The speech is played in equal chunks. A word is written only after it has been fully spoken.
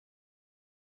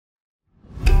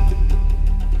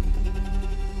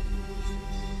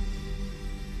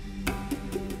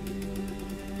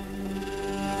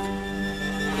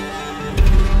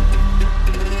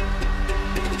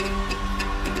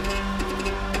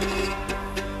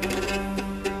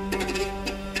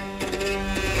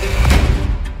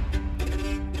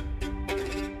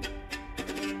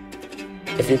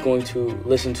you're going to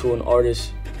listen to an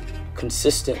artist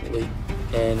consistently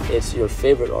and it's your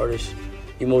favorite artist,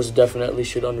 you most definitely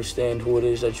should understand who it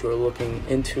is that you're looking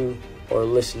into or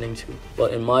listening to.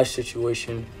 But in my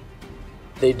situation,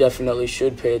 they definitely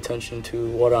should pay attention to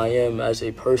what I am as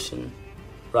a person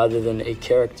rather than a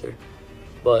character.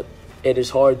 But it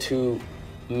is hard to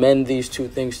mend these two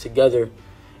things together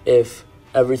if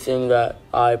everything that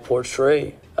I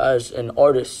portray as an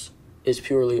artist is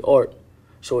purely art.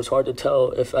 So it's hard to tell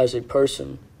if, as a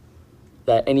person,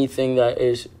 that anything that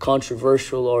is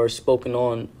controversial or spoken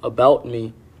on about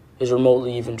me is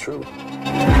remotely even true.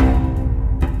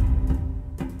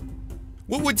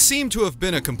 What would seem to have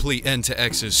been a complete end to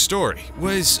X's story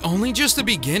was only just the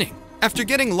beginning. After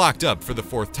getting locked up for the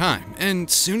 4th time, and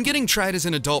soon getting tried as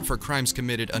an adult for crimes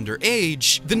committed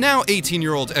underage, the now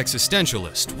 18-year-old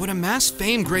existentialist would amass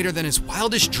fame greater than his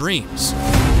wildest dreams.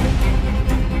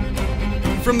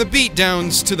 From the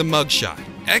beatdowns to the mugshot,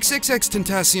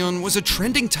 XXXTentacion was a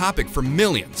trending topic for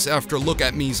millions after Look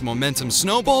At Me's momentum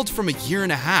snowballed from a year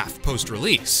and a half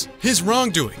post-release. His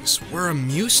wrongdoings were a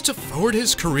muse to forward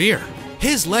his career.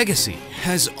 His legacy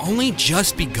has only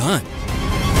just begun.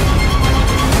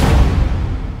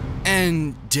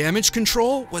 And damage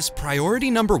control was priority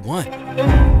number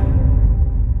 1.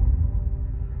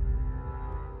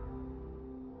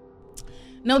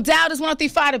 No doubt, it's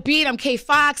 103.5 The Beat. I'm K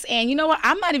Fox, and you know what?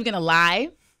 I'm not even gonna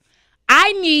lie.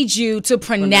 I need you to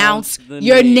pronounce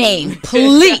your name,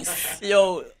 please.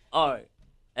 Yo, all right.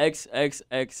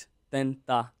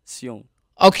 XXXTentacion.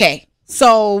 Okay.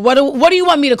 So what do you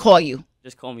want me to call you?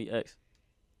 Just call me X.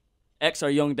 X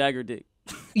or Young Dagger Dick.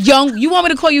 Young? You want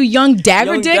me to call you Young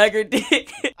Dagger Dick? Young Dagger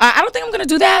Dick. I don't think I'm gonna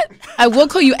do that. I will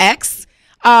call you X.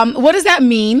 What does that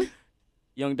mean?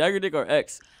 Young Dagger Dick or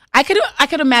X? I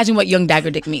could imagine what Young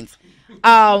Dagger Dick means.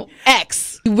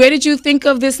 X. Where did you think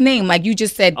of this name? Like you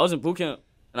just said. I was in boot camp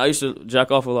and I used to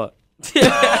jack off a lot.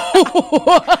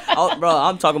 Bro,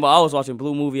 I'm talking about I was watching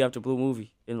blue movie after blue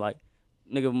movie and like,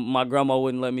 nigga, my grandma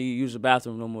wouldn't let me use the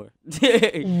bathroom no more.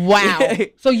 Wow.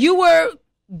 So you were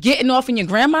getting off in your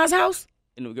grandma's house?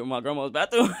 In my grandma's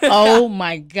bathroom. Oh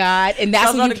my God. And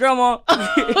that's what you... grandma.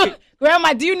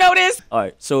 Grandma, do you know this? All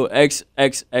right, so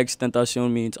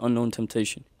XXXTentacion means unknown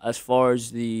temptation. As far as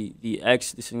the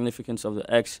X, the significance of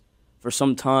the X, for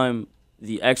some time,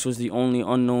 the X was the only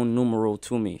unknown numeral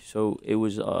to me. So it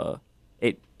was,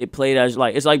 it played as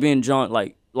like, it's like being John,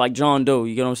 like John Doe.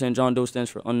 You get what I'm saying? John Doe stands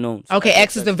for unknown. So okay,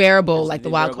 X is the variable, like the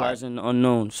wild card. As in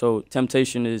unknown. So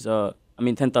temptation is,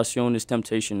 tentacion is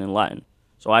temptation in Latin.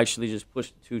 So I actually just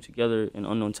pushed the two together in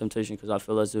unknown temptation because I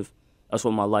feel as if that's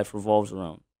what my life revolves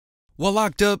around. While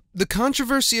locked up, the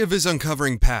controversy of his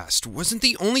uncovering past wasn't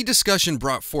the only discussion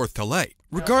brought forth to light.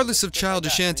 Regardless of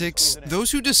childish antics, those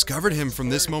who discovered him from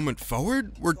this moment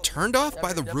forward were turned off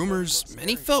by the rumors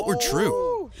many felt were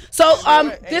true. So,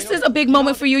 this is a big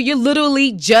moment for you. You're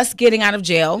literally just getting out of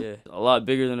jail. Yeah, a lot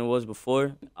bigger than it was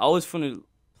before. I was finna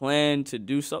plan to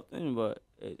do something, but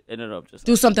it ended up just...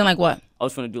 Do something like what? I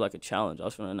was finna do like a challenge.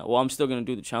 I'm still gonna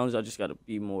do the challenge. I just gotta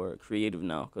be more creative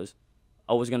now, because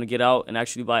I was gonna get out and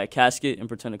actually buy a casket and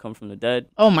pretend to come from the dead.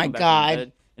 Oh my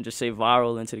God. And just say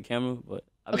viral into the camera. But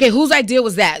okay, whose idea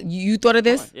was that? You thought of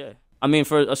this? Yeah. I mean,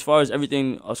 as far as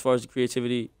the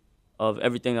creativity of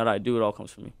everything that I do, it all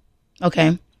comes from me.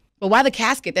 Okay. But why the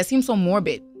casket? That seems so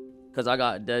morbid. Because I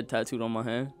got dead tattooed on my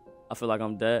hand. I feel like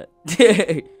I'm dead.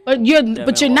 But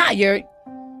you're not.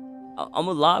 I'm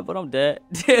alive, but I'm dead.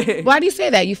 Why do you say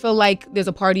that? You feel like there's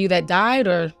a part of you that died,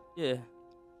 or? Yeah.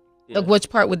 Like, which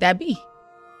part would that be?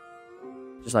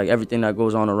 Just like everything that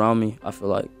goes on around me, I feel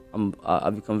like I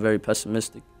become very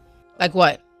pessimistic. Like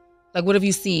what? Like what have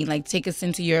you seen? Like take us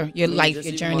into your life,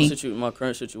 your journey. My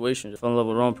current situation. I fell in love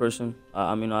with the wrong person.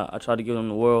 I tried to give them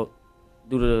the world.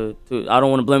 I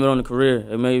don't want to blame it on the career.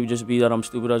 It may just be that I'm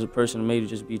stupid as a person. It may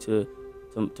just be to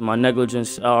my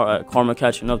negligence or karma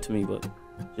catching up to me. But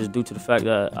just due to the fact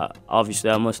that obviously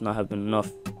I must not have been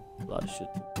enough. A lot of shit.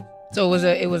 So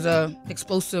it was a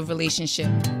explosive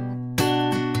relationship.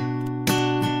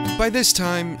 By this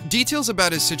time, details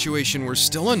about his situation were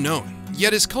still unknown,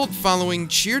 yet his cult following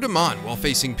cheered him on while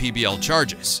facing PBL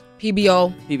charges.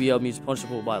 PBL? PBL means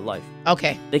punishable by life.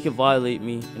 Okay. They could violate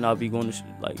me and I'll be going to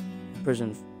like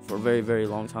prison for a very, very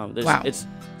long time. Wow. It's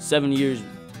 7 years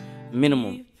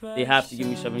minimum. They have to give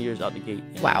me 7 years out the gate.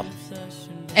 Wow.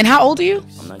 And how old are you?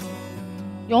 I'm 19.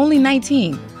 You're only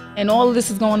 19 and all of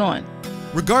this is going on.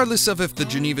 Regardless of if the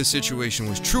Geneva situation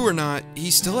was true or not, he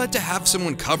still had to have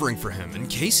someone covering for him in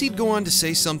case he'd go on to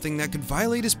say something that could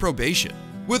violate his probation.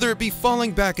 Whether it be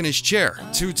falling back in his chair,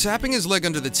 to tapping his leg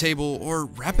under the table, or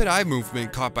rapid eye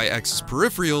movement caught by X's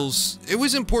peripherals, it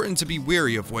was important to be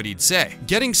wary of what he'd say,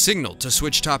 getting signaled to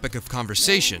switch topic of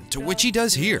conversation, to which he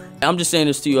does here. I'm just saying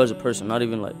this to you as a person, not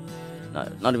even like,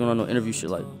 not even on no interview shit.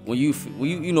 Like when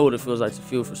you know what it feels like to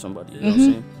feel for somebody, you know what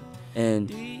I'm saying? And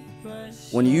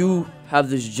when you have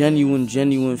this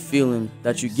genuine feeling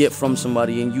that you get from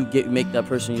somebody and you make that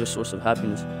person your source of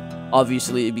happiness,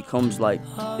 obviously it becomes like,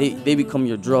 they become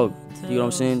your drug, you know what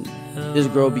I'm saying? This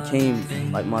girl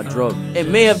became like my drug. It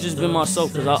may have just been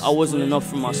myself because I wasn't enough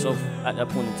for myself at that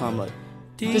point in time. Like,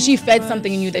 so she fed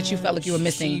something in you that you felt like you were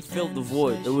missing? She filled the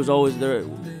void. There was always, there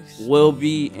will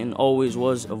be and always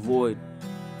was a void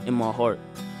in my heart.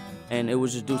 And it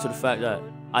was just due to the fact that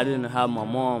I didn't have my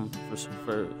mom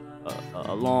for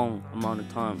a long amount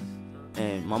of time.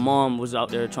 And my mom was out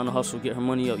there trying to hustle, get her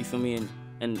money up, you feel me?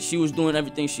 And she was doing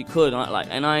everything she could.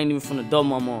 And I ain't even finna dub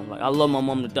my mom. Like, I love my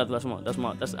mom to death. That's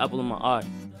the apple of my eye.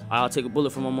 I'll take a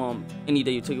bullet for my mom any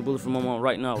day. You take a bullet for my mom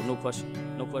right now, no question,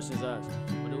 no questions asked.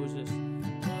 But it was just.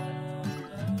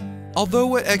 Although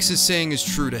what X is saying is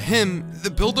true to him,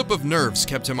 the buildup of nerves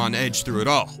kept him on edge through it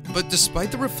all. But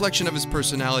despite the reflection of his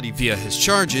personality via his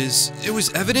charges, it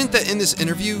was evident that in this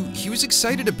interview, he was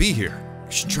excited to be here.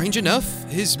 Strange enough,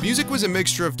 his music was a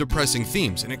mixture of depressing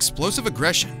themes and explosive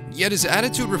aggression, yet his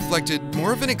attitude reflected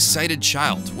more of an excited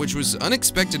child, which was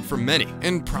unexpected for many,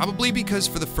 and probably because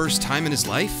for the first time in his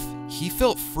life, he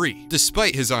felt free,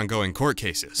 despite his ongoing court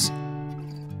cases.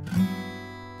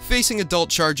 Facing adult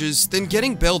charges, then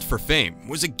getting bailed for fame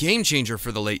was a game changer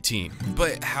for the late teen,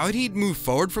 but how he'd move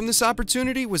forward from this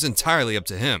opportunity was entirely up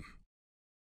to him.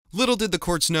 Little did the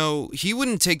courts know, he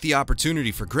wouldn't take the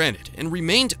opportunity for granted and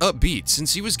remained upbeat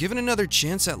since he was given another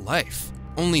chance at life.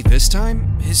 Only this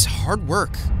time, his hard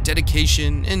work,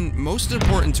 dedication, and most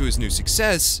important to his new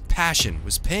success, passion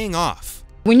was paying off.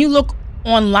 When you look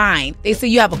online, they say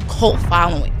you have a cult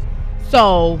following.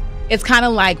 So it's kind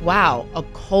of like, wow, a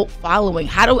cult following.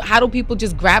 How do people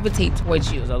just gravitate towards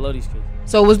you? Because I love these kids.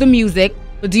 So it was the music.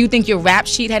 But do you think your rap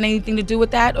sheet had anything to do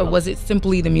with that, or was it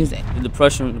simply the music? The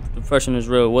depression is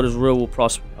real. What is real will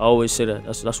prosper. I always say that.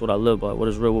 That's what I live by. What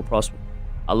is real will prosper.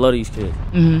 I love these kids,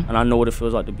 and I know what it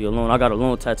feels like to be alone. I got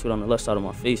alone tattooed on the left side of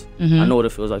my face. I know what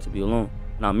it feels like to be alone,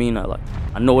 and I mean that. Like,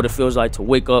 I know what it feels like to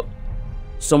wake up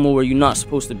somewhere where you're not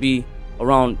supposed to be,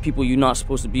 around people you're not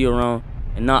supposed to be around,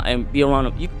 and be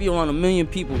around. You could be around a million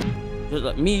people, just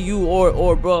like me, you,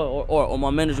 or bro, or my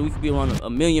manager. We could be around a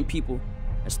million people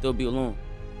and still be alone.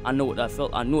 I know what that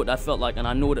felt. I knew what that felt like, and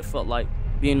I knew what it felt like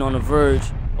being on the verge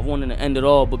of wanting to end it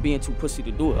all, but being too pussy to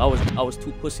do it. I was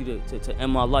too pussy to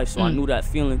end my life, so I knew that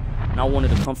feeling, and I wanted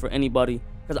to comfort anybody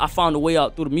because I found a way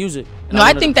out through the music. No,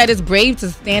 I think that is brave to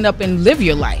stand up and live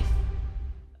your life.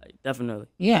 Definitely.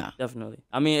 Yeah. Definitely.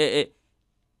 I mean,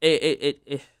 it's.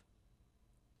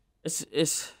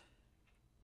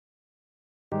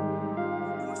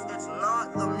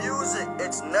 The music,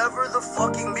 it's never the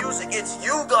fucking music, it's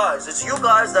you guys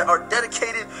that are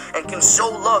dedicated and can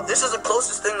show love. This is the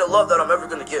closest thing to love that I'm ever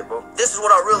gonna get, bro. This is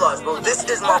what I realized, bro. This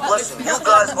is my blessing. You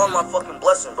guys are my fucking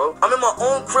blessing, bro. I'm in my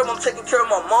own crib, I'm taking care of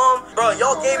my mom, bro.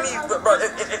 Y'all gave me, bro,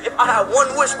 if I had one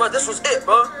wish, bro, this was it,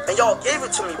 bro, and y'all gave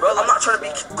it to me, bro. I'm not trying to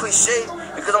be cliche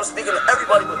because I'm speaking to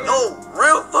everybody, but yo,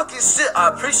 real fucking shit,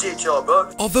 I appreciate y'all, bro.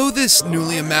 Although this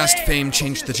newly amassed fame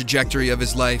changed the trajectory of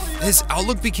his life, his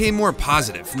outlook became more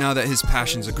positive now that his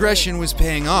passion's aggression was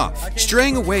paying off,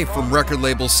 straying away from record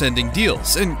labels sending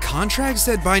deals and contracts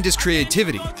that bind his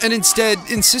creativity, and instead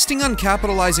insisting on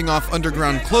capitalizing off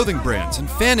underground clothing brands and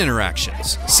fan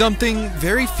interactions, something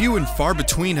very few and far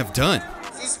between have done.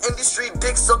 These industry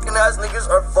dick-sucking ass niggas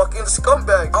are fucking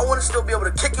scumbags. I want to still be able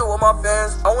to kick it with my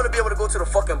fans. I want to be able to go to the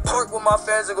fucking park with my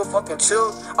fans and go fucking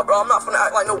chill. Bro, I'm not finna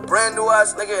act like no brand new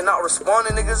ass nigga and not respond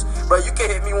to niggas. Bro, you can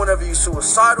hit me whenever you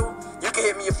suicidal. You can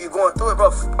hit me if you're going through it, bro.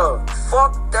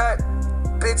 Fuck that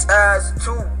bitch ass,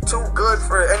 too good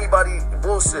for anybody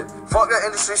bullshit. Fuck that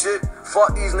industry shit.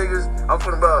 Fuck these niggas. I'm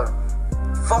putting, bro.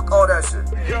 Fuck all that shit.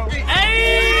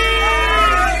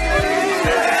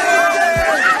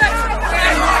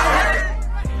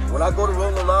 When I go to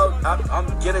Rolling Loud, I'm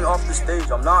getting off the stage.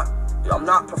 I'm not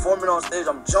performing on stage.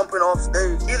 I'm jumping off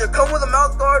stage. Either come with a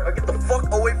mouth guard or get the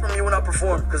fuck away from me when I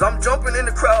perform. Cause I'm jumping in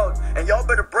the crowd and y'all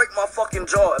better break my fucking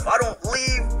jaw. If I don't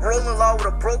leave Rolling Loud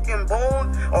with a broken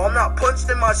bone or I'm not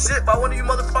punched in my shit by one of you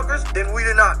motherfuckers, then we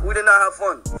did not have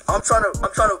fun. I'm trying to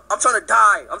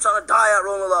die. I'm trying to die at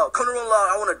Rolling Loud. Come to Rolling Loud,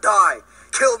 I wanna die.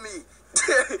 Kill me.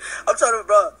 I'm trying to,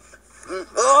 bro. Bro,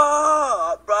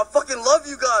 I fucking love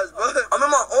you guys, bro. I'm in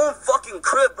my own fucking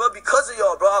crib, bro, because of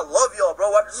y'all, bro. I love y'all, bro.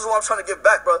 This is what I'm trying to get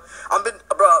back, bro.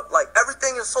 Like,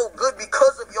 everything is so good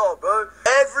because of y'all, bro.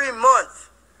 Every month,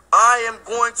 I am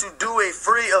going to do a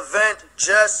free event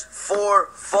just for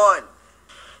fun.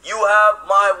 You have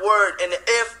my word, and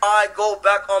if I go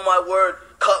back on my word,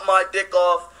 cut my dick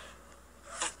off,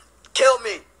 kill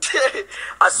me.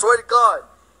 I swear to God,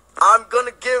 I'm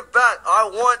gonna give back. I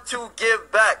want to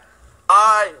give back.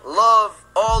 I love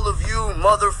all of you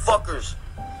motherfuckers.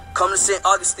 Come to St.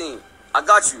 Augustine. I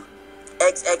got you.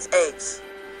 XXX.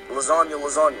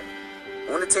 Lasagna.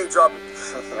 When the tape drop?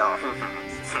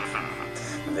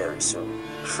 Very soon.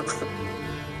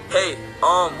 Hey,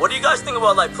 what do you guys think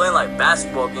about like playing like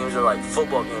basketball games or like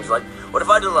football games? Like, what if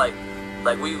I did like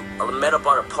we met up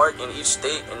on a park in each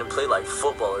state and then played like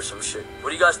football or some shit? What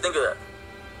do you guys think of that?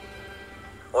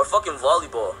 Or fucking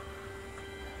volleyball?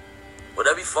 Would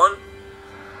that be fun?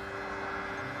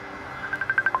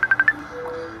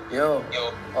 Yo,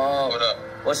 what up?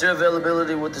 What's your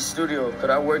availability with the studio? Could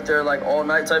I work there like all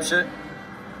night type shit?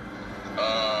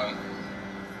 I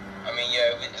mean,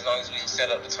 yeah, as long as we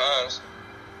set up the times.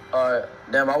 Alright,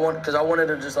 damn, I wanted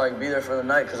to just like be there for the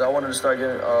night because I wanted to start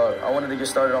getting, I wanted to get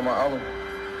started on my album.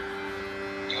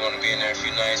 You want to be in there a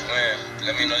few nights when?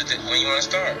 Let me know when you want to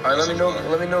start. Alright, let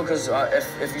me know, because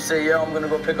if you say yeah, I'm gonna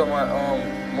go pick up my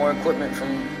more equipment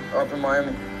from up in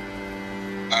Miami.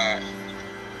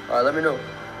 Alright, let me know.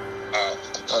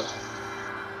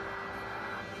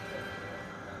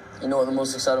 You know what the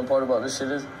most exciting part about this shit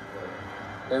is?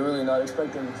 They're really not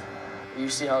expecting this. You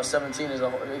see how 17 is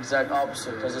the exact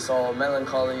opposite, because it's all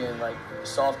melancholy and like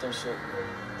soft and shit.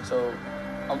 So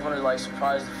I'm gonna like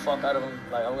surprise the fuck out of them.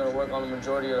 Like I'm gonna work on the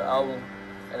majority of the album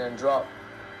and then drop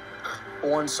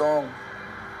one song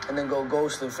and then go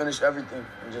ghost and finish everything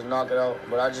and just knock it out.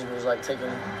 But I just was like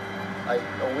taking like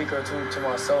a week or two to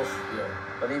myself. Yeah.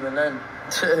 But even then,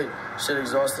 shit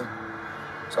exhausting.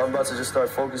 So I'm about to just start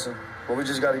focusing. But we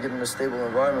just gotta get in a stable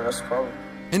environment, that's the problem.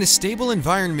 In a stable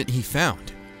environment he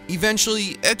found.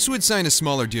 Eventually, X would sign a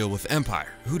smaller deal with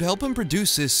Empire, who'd help him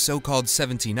produce this so-called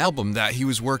 17 album that he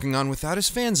was working on without his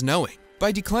fans knowing.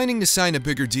 By declining to sign a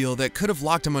bigger deal that could have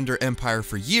locked him under Empire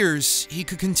for years, he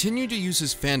could continue to use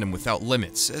his fandom without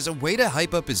limits as a way to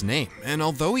hype up his name, and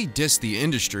although he dissed the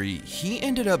industry, he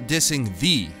ended up dissing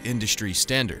the industry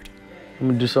standard. I'm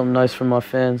gonna do something nice for my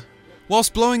fans.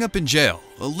 Whilst blowing up in jail,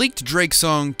 a leaked Drake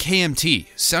song, KMT,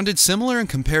 sounded similar in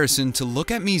comparison to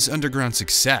Look At Me's underground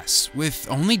success, with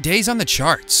only days on the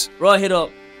charts. Bro, I hit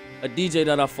up a DJ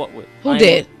that I fuck with. Who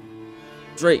did?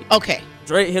 Drake. Okay.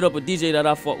 Drake hit up a DJ that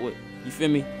I fuck with. You feel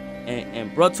me?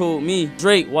 And bro told me,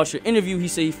 Drake, watch your interview. He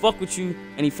said he fuck with you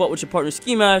and he fuck with your partner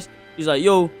Ski Mask. He's like,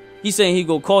 yo, he's saying he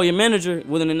go call your manager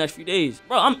within the next few days.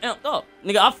 Bro, I'm amped up.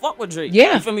 Nigga, I fuck with Drake.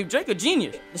 Yeah. You feel me? Drake a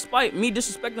genius. Despite me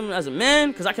disrespecting him as a man,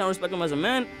 because I can't respect him as a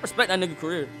man, I respect that nigga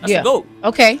career. That's a GOAT.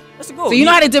 Okay. That's a GOAT. So you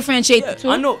know how to differentiate the two?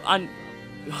 I know.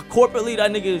 Corporately,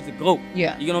 that nigga is the GOAT.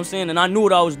 Yeah. You know what I'm saying? And I knew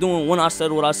what I was doing when I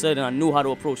said what I said, and I knew how to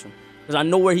approach him. Because I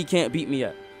know where he can't beat me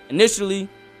at. Initially,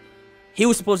 he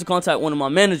was supposed to contact one of my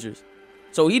managers.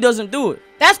 So he doesn't do it.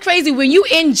 That's crazy. When you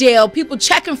in jail, people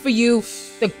checking for you.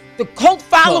 The cult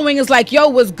following is like, yo,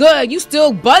 what's good? You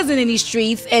still buzzing in these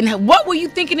streets. And what were you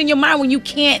thinking in your mind when you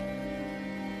can't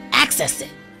access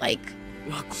it? Like,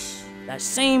 that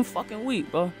same fucking week,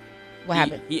 bro. What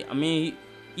happened?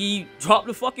 He dropped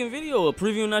the fucking video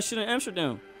previewing that shit in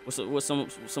Amsterdam with some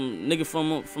nigga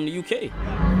from the UK.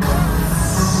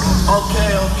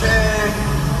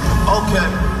 Okay.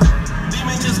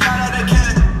 Demons just got out of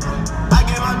cat. I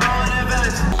get my bro in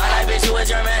advance. I like bitch, you was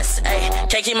your mess. Ayy,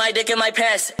 can't keep my dick in my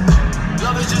pants.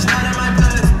 Love is just not in my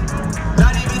plans.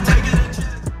 Not even taking a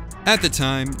chance. At the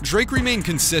time, Drake remained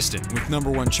consistent with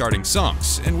 #1 charting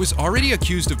songs and was already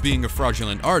accused of being a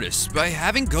fraudulent artist by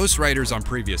having ghostwriters on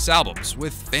previous albums,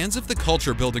 with fans of the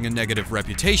culture building a negative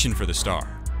reputation for the star.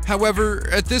 However,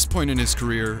 at this point in his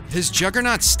career, his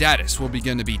juggernaut status will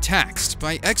begin to be taxed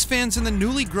by X-fans in the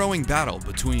newly growing battle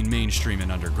between mainstream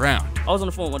and underground. I was on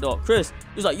the phone with my dog, Chris.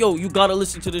 He was like, yo, you gotta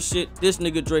listen to this shit. This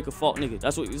nigga Drake a fault nigga.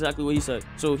 That's exactly what he said.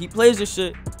 So he plays this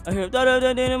shit. I hear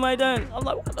da-da-da-da-da-da-da. I'm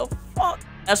like, what the fuck?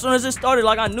 As soon as it started,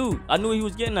 like I knew he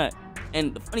was getting that.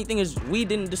 And the funny thing is, we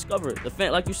didn't discover it. The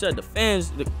fan, like you said, the fans,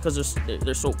 because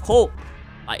they're so cold,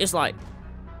 it's like,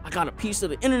 I got a piece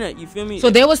of the internet, you feel me? So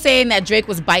they were saying that Drake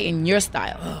was biting your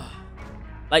style.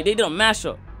 Like they did a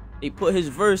mashup. They put his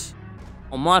verse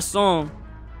on my song,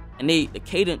 and the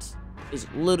cadence is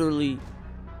literally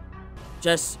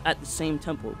just at the same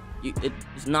tempo.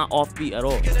 It's not offbeat at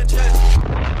all.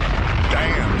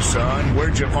 Damn, son,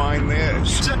 where'd you find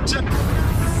this?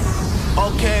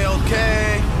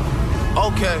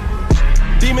 Okay.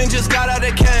 Demon just got out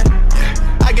of can.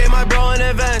 I gave my bro in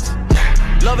advance.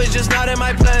 Love is just not in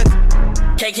my plans.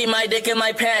 Can't keep my dick in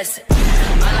my pants.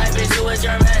 My life is you is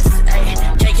your mess.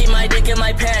 Ay. Can't keep my dick in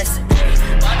my pants.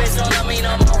 My bitch don't love me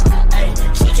no more. Ay.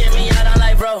 She kicked me out on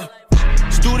life, bro.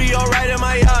 Studio right in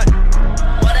my yacht.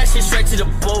 Well, that shit straight to the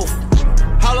booth.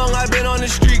 How long I been on the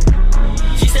street?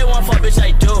 She said one fuck, bitch,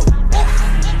 I do.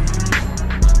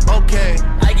 Okay.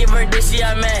 I give her this, she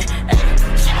a man. Ay.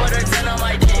 She put her 10 on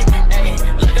my dick. Ay.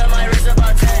 Look at my wrist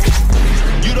about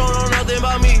 10. You don't know nothing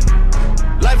about me.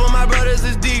 Life of my brothers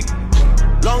is deep.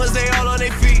 Long as they all on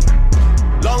their feet.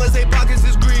 Long as they pockets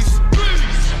is grease.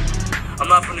 I'm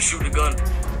not finna shoot the gun.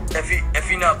 If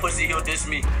he not pussy, he'll diss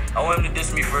me. I want him to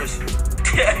diss me first.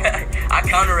 I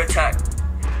counterattack.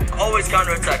 Always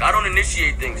counterattack. I don't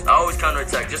initiate things. I always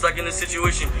counterattack. Just like in this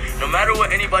situation, no matter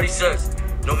what anybody says,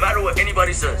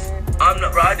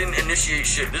 I didn't initiate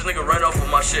shit. This nigga ran off with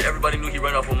my shit. Everybody knew he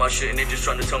ran off with my shit, and they just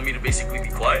trying to tell me to basically be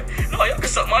quiet. No, y'all can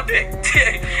suck my dick.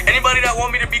 Anybody that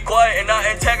want me to be quiet and not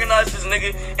antagonize this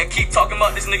nigga and keep talking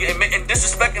about this nigga and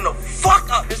disrespecting the fuck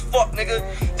out this fuck nigga,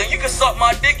 then you can suck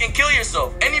my dick and kill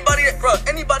yourself. Anybody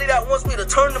that wants me to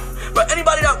turn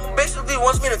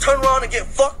around and get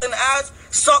fucked in the ass,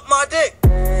 suck my dick.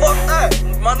 Fuck that,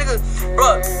 my nigga,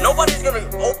 bro. Nobody's gonna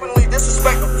openly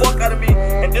disrespect the fuck out of me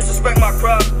and disrespect my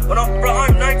craft.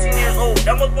 I'm 19 years old.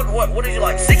 That motherfucker, what is he,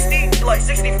 like 60? Like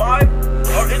 65?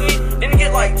 Or didn't he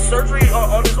get like surgery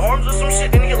on his arms or some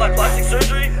shit? Didn't he get like plastic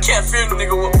surgery? Can't fear the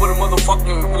nigga with a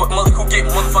who get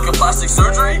motherfucking plastic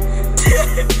surgery.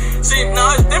 See,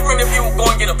 now it's different if you go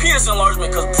and get a penis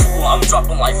enlargement, cause I'm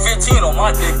dropping like 15 on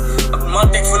my dick. My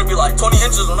dick's gonna be like 20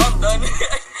 inches when I'm done.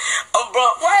 Oh, bro,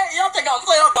 what? Y'all think I'm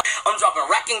playing? I'm dropping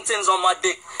Rackingtons on my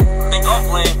dick. Think I'm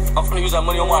playing? I'm finna use that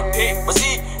money on my dick. But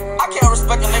see, I can't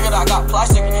respect a nigga that got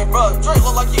plastic. Bro, Drake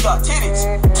look like he got titties.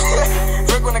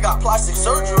 Drake when they got plastic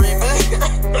surgery, bitch.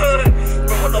 But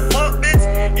what the fuck, bitch?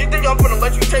 You think I'm finna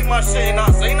let you take my shit and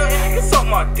not say nothing? You can suck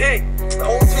my dick. The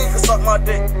whole team can suck my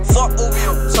dick. Fuck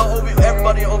OVO. So OVO,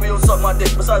 everybody in OVO suck my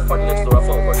dick. Besides Party Next Door, I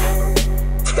fuck Party Next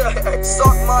Door.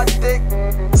 Suck my dick.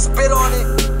 Spit on it.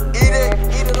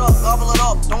 Eat it up, gobble it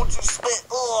up, don't you spit.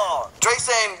 Ugh. Drake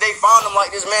saying they found him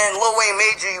like this, man. Lil Wayne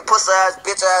made you pussy ass,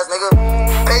 bitch ass nigga.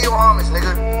 Pay your homage,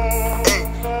 nigga. Hey,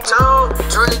 tell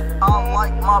Drake I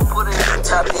like my pudding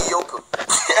tapioca.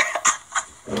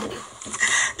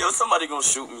 Yo, somebody gonna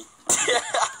shoot me.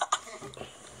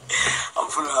 I'm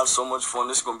finna have so much fun.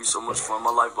 This is gonna be so much fun.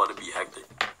 My life about to be hectic.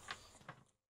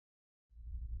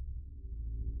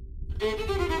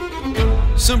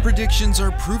 Some predictions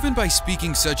are proven by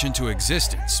speaking such into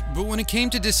existence, but when it came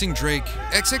to dissing Drake,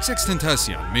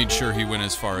 XXXTentacion made sure he went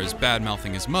as far as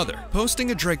bad-mouthing his mother, posting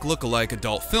a Drake lookalike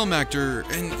adult film actor,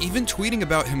 and even tweeting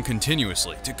about him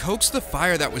continuously to coax the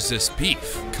fire that was this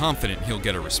beef, confident he'll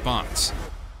get a response.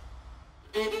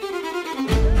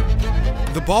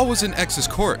 The ball was in X's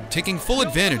court, taking full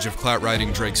advantage of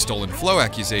clout-riding Drake's stolen flow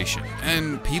accusation,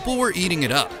 and people were eating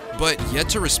it up, but yet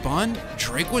to respond,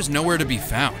 Drake was nowhere to be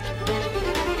found.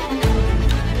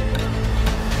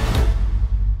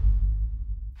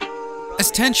 As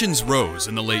tensions rose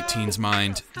in the late teens'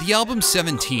 mind, the album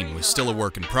 17 was still a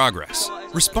work in progress.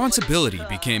 Responsibility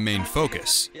became main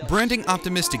focus. Branding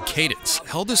optimistic cadence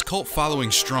held his cult following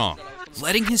strong.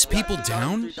 Letting his people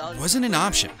down wasn't an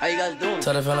option. How you guys doing?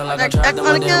 Tell the feeling like I'm trapped in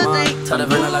my damn mind. Tell the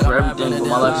feeling like I'm everything, but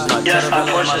my life is not. Tell the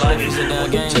feeling like my life is a damn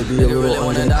game. To be a little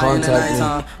on that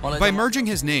contact. By merging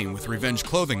his name with Revenge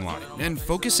clothing line and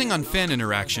focusing on fan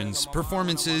interactions,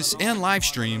 performances, and live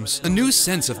streams, a new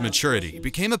sense of maturity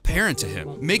became apparent to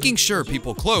him, making sure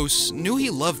people close knew he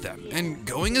loved them, and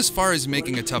going as far as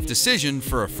making a tough decision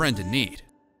for a friend in need.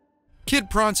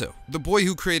 Kid Pronto, the boy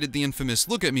who created the infamous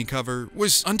Look At Me cover,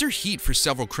 was under heat for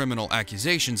several criminal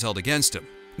accusations held against him.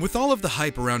 With all of the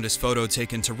hype around his photo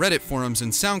taken to Reddit forums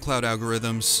and SoundCloud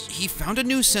algorithms, he found a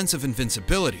new sense of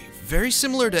invincibility, very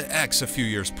similar to X a few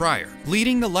years prior,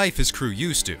 leading the life his crew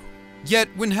used to. Yet,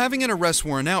 when having an arrest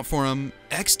warrant out for him,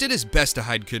 X did his best to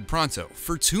hide Kid Pronto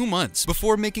for 2 months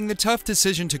before making the tough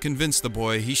decision to convince the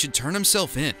boy he should turn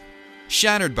himself in.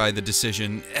 Shattered by the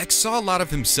decision, X saw a lot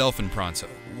of himself in Pronto,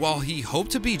 while he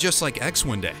hoped to be just like X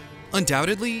one day.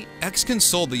 Undoubtedly, X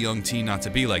consoled the young teen not to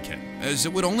be like him, as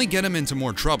it would only get him into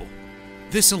more trouble.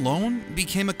 This alone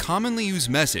became a commonly used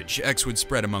message X would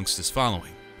spread amongst his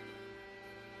following.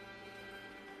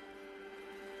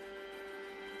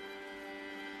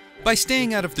 By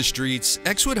staying out of the streets,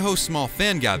 X would host small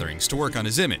fan gatherings to work on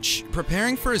his image,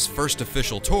 preparing for his first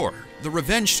official tour, the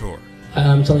Revenge Tour.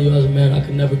 I'm telling you as a man, I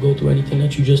could never go through anything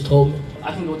that you just told me.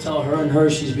 I can go tell her and her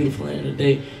she's beautiful at the end of the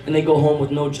day, and they go home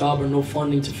with no job or no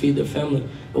funding to feed their family.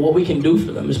 But what we can do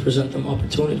for them is present them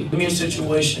opportunity. Give me a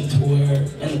situation to where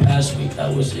in the past week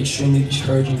that was extremely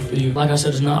discouraging for you. Like I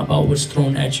said, it's not about what's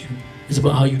thrown at you. It's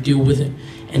about how you deal with it.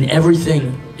 And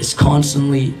everything is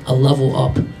constantly a level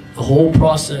up. The whole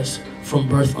process from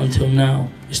birth until now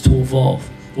is to evolve,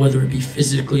 whether it be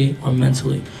physically or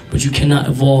mentally. But you cannot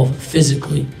evolve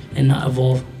physically and not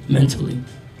evolve mentally,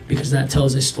 because that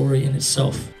tells a story in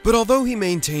itself. But although he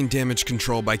maintained damage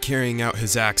control by carrying out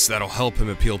his acts that'll help him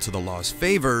appeal to the law's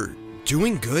favor,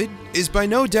 doing good is by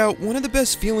no doubt one of the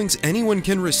best feelings anyone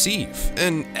can receive,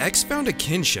 and X found a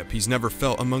kinship he's never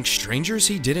felt amongst strangers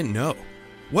he didn't know.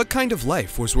 What kind of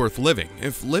life was worth living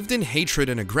if lived in hatred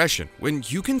and aggression when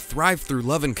you can thrive through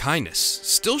love and kindness,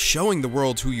 still showing the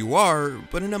world who you are,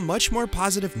 but in a much more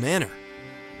positive manner?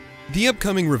 The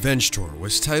upcoming Revenge Tour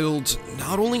was titled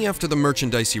not only after the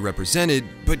merchandise he represented,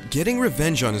 but getting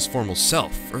revenge on his former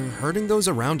self for hurting those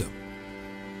around him.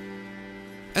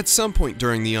 At some point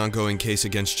during the ongoing case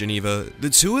against Geneva, the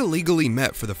two illegally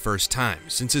met for the first time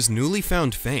since his newly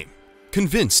found fame.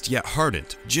 Convinced yet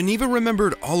hardened, Geneva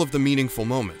remembered all of the meaningful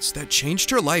moments that changed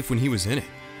her life when he was in it.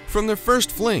 From their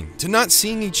first fling, to not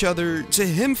seeing each other, to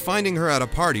him finding her at a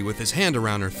party with his hand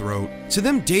around her throat, to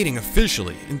them dating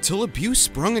officially until abuse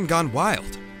sprung and gone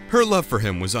wild. Her love for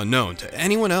him was unknown to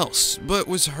anyone else, but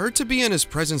was hurt to be in his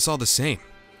presence all the same.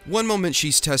 One moment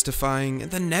she's testifying,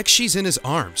 and the next she's in his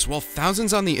arms, while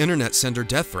thousands on the internet send her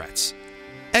death threats.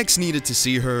 X needed to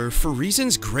see her for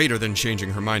reasons greater than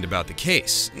changing her mind about the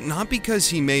case, not because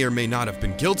he may or may not have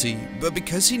been guilty, but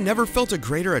because he never felt a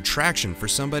greater attraction for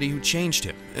somebody who changed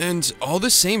him, and all the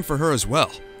same for her as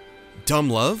well. Dumb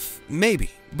love? Maybe,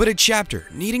 but a chapter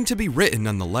needing to be written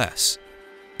nonetheless.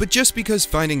 But just because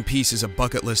finding peace is a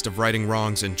bucket list of righting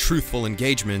wrongs and truthful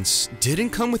engagements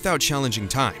didn't come without challenging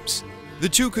times. The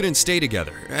two couldn't stay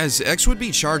together, as X would be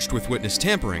charged with witness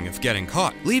tampering if getting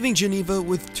caught, leaving Geneva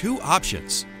with two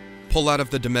options: pull out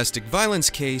of the domestic violence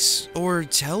case, or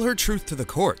tell her truth to the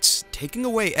courts, taking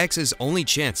away X's only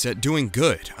chance at doing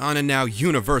good on a now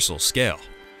universal scale.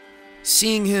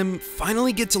 Seeing him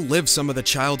finally get to live some of the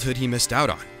childhood he missed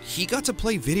out on, he got to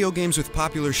play video games with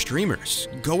popular streamers,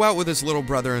 go out with his little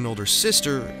brother and older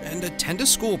sister, and attend a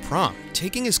school prom,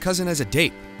 taking his cousin as a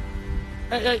date.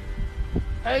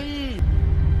 Hey!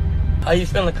 How you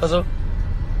feeling, cuzzo?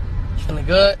 You feeling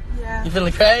good? Yeah. You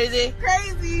feeling crazy?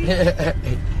 Crazy!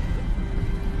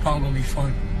 Prom gonna be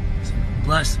fun.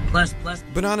 Bless.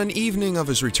 But on an evening of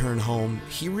his return home,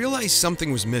 he realized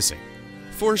something was missing.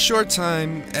 For a short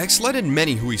time, X let in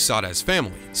many who he sought as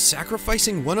family,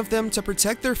 sacrificing one of them to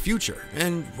protect their future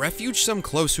and refuge some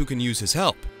close who can use his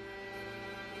help.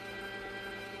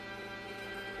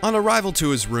 On arrival to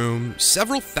his room,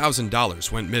 several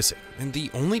 $1,000s went missing, and the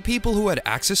only people who had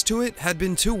access to it had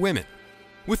been two women.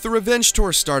 With the Revenge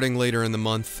Tour starting later in the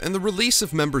month and the release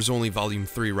of Members Only Volume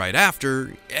 3 right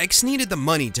after, X needed the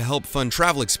money to help fund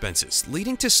travel expenses,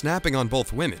 leading to snapping on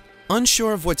both women.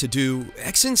 Unsure of what to do,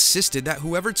 X insisted that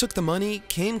whoever took the money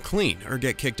came clean or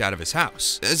get kicked out of his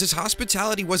house, as his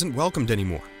hospitality wasn't welcomed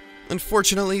anymore.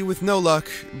 Unfortunately, with no luck,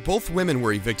 both women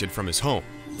were evicted from his home,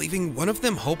 leaving one of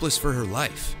them hopeless for her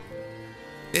life.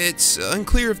 It's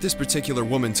unclear if this particular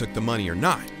woman took the money or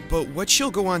not, but what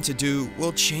she'll go on to do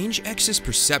will change X's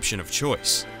perception of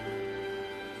choice.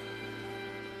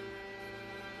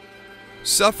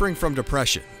 Suffering from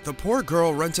depression, the poor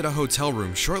girl rented a hotel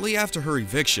room shortly after her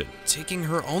eviction, taking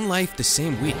her own life the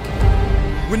same week.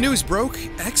 When news broke,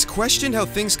 X questioned how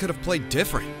things could have played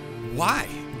different. Why?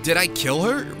 Did I kill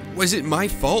her? Was it my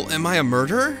fault? Am I a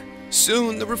murderer?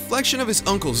 Soon, the reflection of his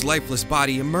uncle's lifeless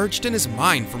body emerged in his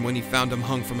mind from when he found him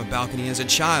hung from a balcony as a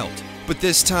child. But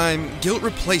this time, guilt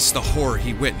replaced the horror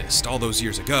he witnessed all those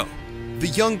years ago. The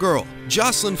young girl,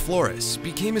 Jocelyn Flores,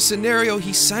 became a scenario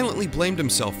he silently blamed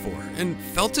himself for and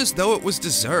felt as though it was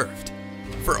deserved.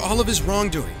 For all of his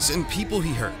wrongdoings and people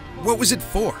he hurt, what was it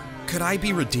for? Could I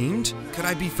be redeemed? Could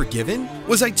I be forgiven?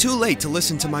 Was I too late to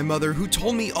listen to my mother who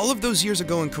told me all of those years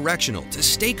ago in correctional to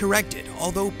stay corrected,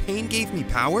 although pain gave me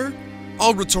power?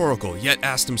 All rhetorical, yet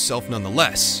asked himself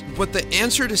nonetheless. But the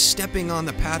answer to stepping on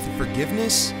the path of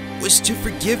forgiveness was to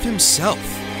forgive himself.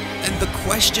 And the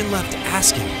question left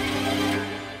asking,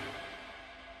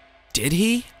 did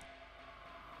he?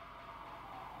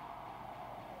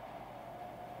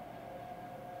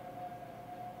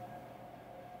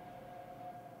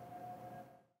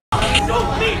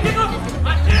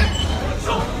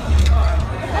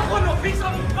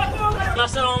 I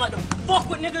said I don't like to fuck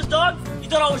with niggas, dog. You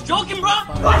thought I was joking, bro?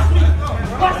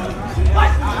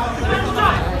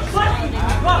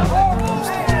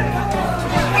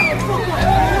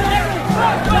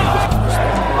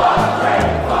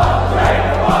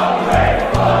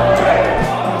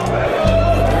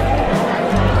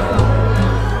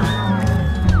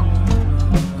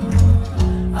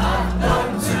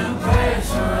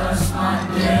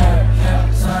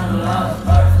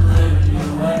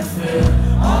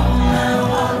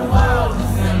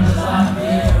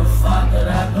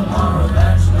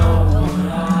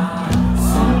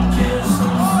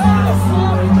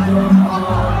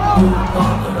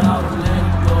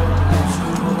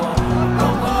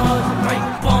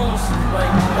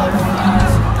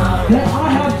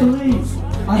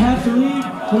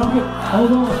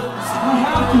 Hold on. I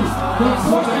have to. Of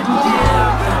course I can.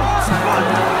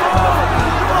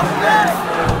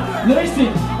 Listen,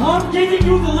 I'm giving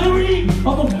you the liberty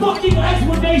of a fucking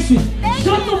explanation.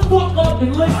 Shut the fuck up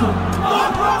and listen.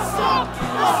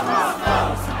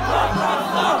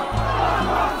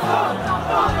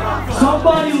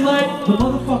 Somebody let the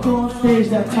motherfucker on stage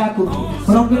that tackled me,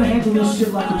 but I'm gonna handle this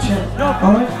shit like a champ.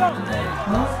 Alright?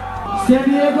 San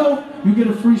Diego, you get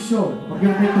a free show. I'm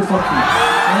gonna make this up to you.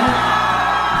 Alright?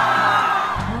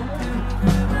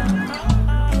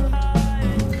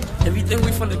 If you think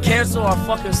we finna cancel our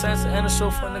fucking Santa Ana show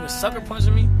for a nigga sucker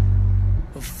punching me,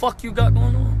 what the fuck you got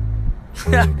going on?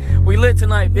 We lit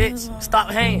tonight, bitch. Stop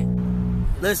hanging.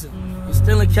 Listen, I'm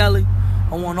still in Cali.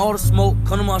 I want all the smoke.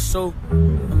 Come to my show.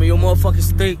 I'm in your motherfucking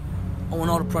state. I want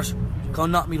all the pressure. Come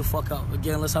knock me the fuck out.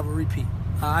 Again, let's have a repeat.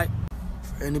 Alright?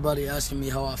 For anybody asking me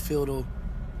how I feel though,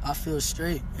 I feel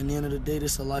straight. In the end of the day,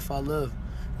 this is a life I live.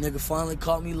 Nigga finally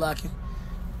caught me lacking.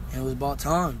 And it was about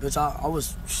time. Bitch, I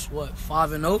was, what,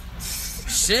 5-0?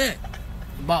 Shit.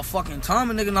 About fucking time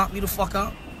a nigga knocked me the fuck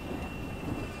out.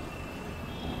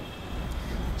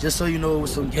 Just so you know, it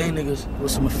was some gang niggas,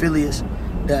 with some affiliates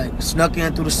that snuck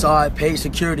in through the side, paid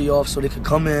security off so they could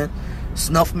come in,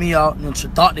 snuff me out, and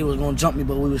thought they was gonna jump me,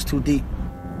 but we was too deep.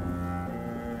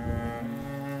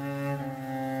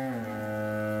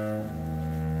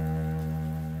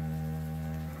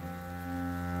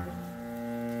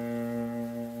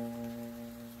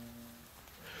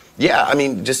 Yeah, I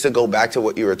mean, just to go back to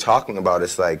what you were talking about,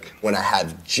 it's like when I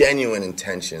have genuine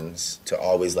intentions to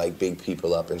always like big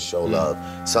people up and show love,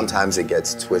 sometimes it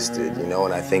gets twisted, you know?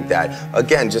 And I think that,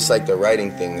 again, just like the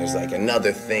writing thing, there's like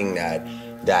another thing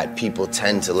that people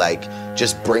tend to like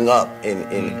just bring up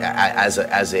as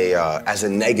a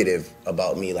negative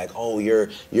about me, like, oh, you're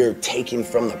taking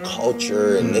from the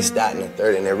culture and this, that, and the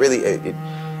third, and it really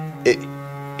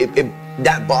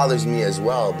that bothers me as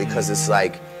well, because it's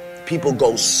like, people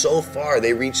go so far,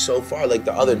 they reach so far. Like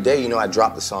the other day, you know, I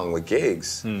dropped the song with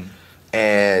Gigs,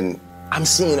 and I'm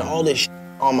seeing all this shit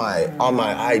on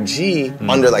my IG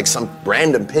under like some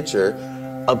random picture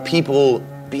of people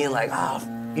being like,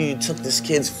 you took this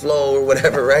kid's flow or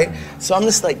whatever, right? So I'm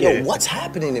just like, yo, what's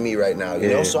happening to me right now, you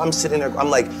know? So I'm sitting there,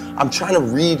 I'm trying to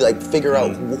read, like figure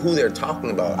out who they're talking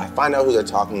about. I find out who they're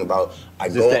talking about.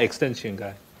 Is this the extension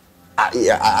guy?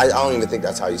 I don't even think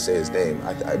that's how you say his name.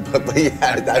 But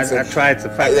yeah, that's I tried to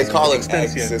practice. They call him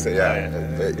extension. X.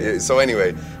 Yeah. So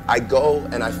anyway, I go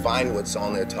and I find what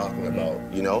song they're talking about,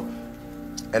 you know,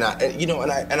 and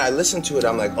I listen to it.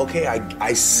 I'm like, okay,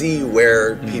 I see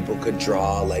where people could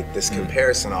draw like this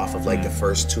comparison off of like the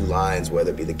first two lines, whether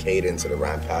it be the cadence or the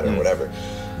rhyme pattern, whatever,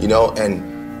 you know, and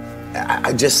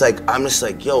I'm just like,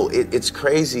 yo, it's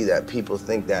crazy that people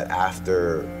think that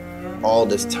after all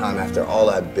this time, after all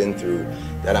I've been through,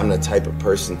 that I'm the type of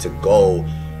person to go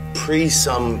pre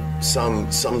some song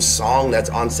that's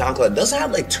on SoundCloud. It doesn't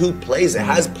have like 2 plays, it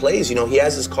has plays, you know, he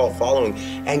has this cult following,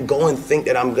 and go and think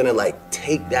that I'm gonna like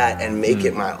take that and make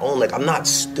it my own. Like, I'm not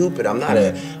stupid, I'm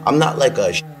not like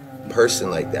a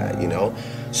person like that, you know?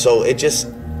 So it just...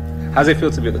 How's it feel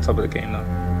to be at the top of the game now?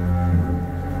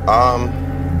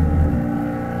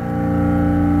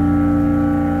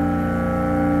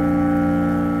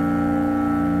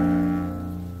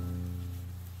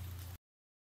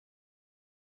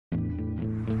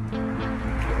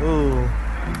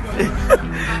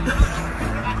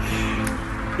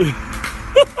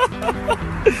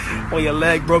 When your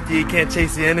leg broke, you can't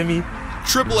chase the enemy.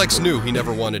 XXX knew he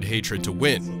never wanted hatred to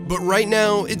win, but right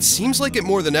now, it seems like it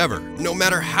more than ever, no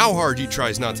matter how hard he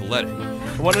tries not to let it.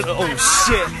 Oh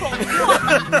shit!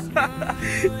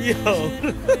 Yo.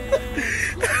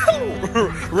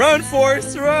 Run,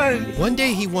 Forrest, run! One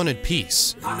day he wanted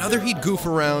peace, another he'd goof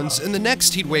around, and the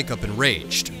next he'd wake up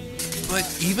enraged. But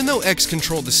even though X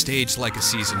controlled the stage like a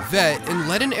seasoned vet and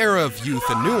led an era of youth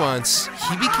and nuance,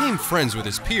 he became friends with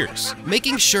his peers,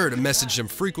 making sure to message them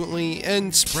frequently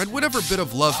and spread whatever bit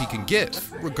of love he can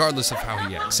give, regardless of how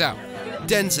he acts out.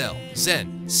 Denzel,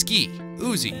 Zen, Ski,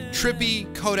 Uzi, Trippy,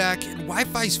 Kodak, and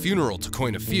Wi-Fi's Funeral, to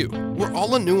coin a few, were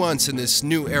all a nuance in this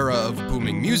new era of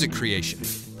booming music creation.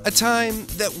 A time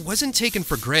that wasn't taken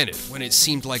for granted when it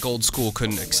seemed like old school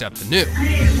couldn't accept the new.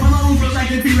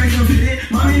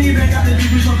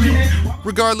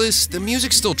 Regardless, the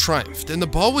music still triumphed, and the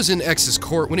ball was in X's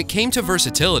court when it came to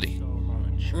versatility.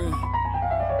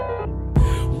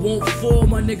 Won't fall,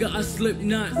 my nigga, I slip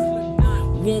not.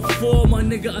 Won't fall, my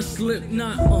nigga, I slip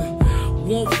not.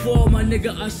 Won't fall, my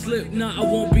nigga, I slip. Nah, I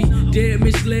won't be dead,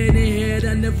 misled in head,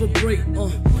 I never break.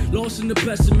 Lost in the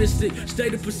pessimistic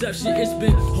state of perception. It's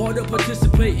been hard to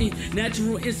participate in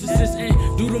natural instances, and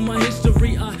due to my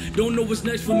history, I don't know what's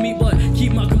next for me, but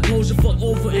keep my composure for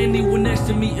over anyone next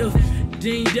to me. If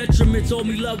Dean Detriment told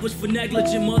me love was for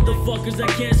negligent motherfuckers that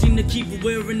can't seem to keep it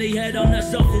where in they head. I'm not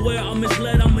self-aware, I'm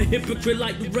misled, I'm a hypocrite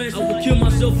like the rest. I would kill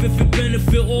myself if it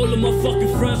benefit all of my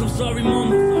fucking friends. I'm sorry,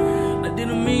 mama, I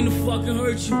didn't mean to fucking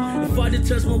hurt you. If I did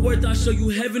test my worth, I'll show you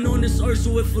heaven on this earth.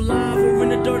 So if alive or in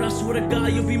the dirt, I swear to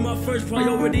God, you'll be my first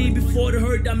priority before the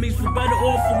hurt. That means for better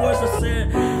or for worse. I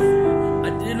said I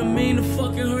didn't mean to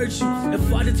fucking hurt you.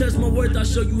 If I did test my worth, I'll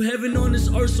show you heaven on this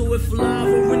earth. So if alive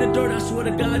or in the dirt, I swear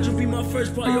to God, you'll be my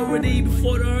first priority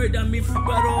before the hurt. That means for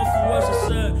better or for worse. I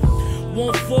said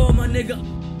won't fall, my nigga.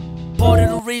 Part of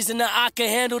the reason that I can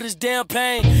handle this damn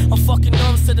pain. I'm fucking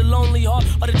numb to the lonely heart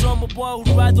of the drummer boy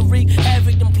who'd rather wreak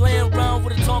havoc than playing around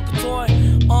with a Tonka toy.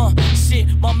 Shit,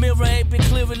 my mirror ain't been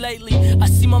clearer lately. I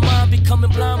see my mind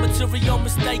becoming blind, material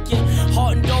mistaken.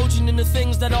 Heart indulging in the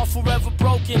things that are forever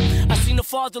broken. I seen the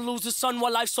father lose his son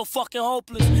while life's so fucking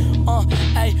hopeless.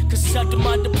 Concept of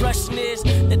my depression is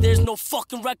that there's no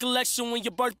fucking recollection when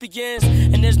your birth begins.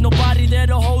 And there's nobody there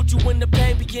to hold you when the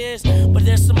pain begins. But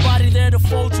there's somebody there to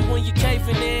fold you when you're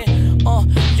caving in.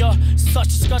 You're such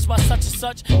a scratch by such and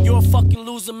such. You're a fucking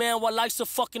loser, man, while life's a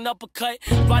fucking uppercut.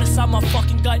 Right inside my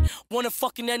fucking gut, wanna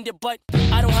fucking end it, but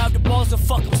I don't have the balls to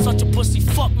fuck. I'm such a pussy,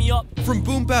 fuck me up. From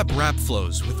boom bap rap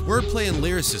flows with wordplay and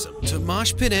lyricism to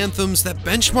mosh pit anthems that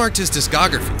benchmarked his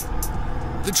discography,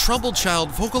 the troubled child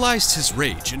vocalized his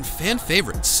rage in fan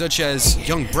favorites such as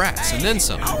Young Brats and Then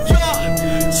Some. Try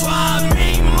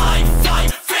me, my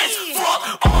fight, fist,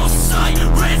 fuck, on sight,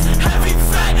 rinse, heavy,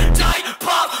 fat, diet,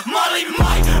 pop, molly,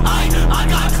 mic, I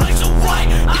got clicks of white,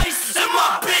 ice in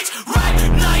my bitch, rack,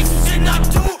 nice, and I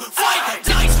do fight,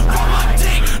 dice, roll my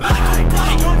dick like a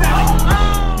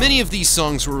bike. Many of these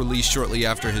songs were released shortly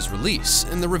after his release,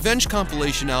 in the Revenge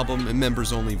compilation album and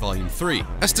Members Only Volume 3,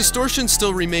 as distortion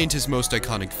still remained his most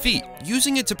iconic feat,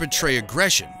 using it to portray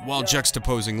aggression, while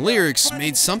juxtaposing lyrics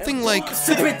made something like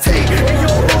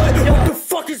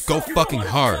Go fucking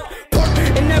hard.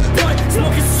 In that blunt,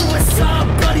 smoking suicide,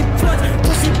 bloody blunt,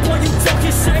 pussy boy, you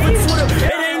talking shit for Twitter,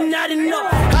 it ain't not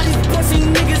enough, how these pussy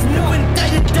niggas moving day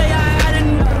to day, I had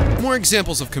enough. More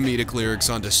examples of comedic lyrics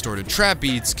on distorted trap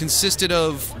beats consisted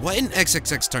of What in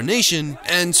XXXTentacion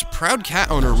and Proud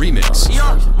Cat Owner remix.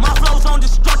 Yo, my flow's on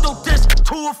destructo disc,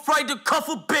 too afraid to cuff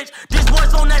a bitch, these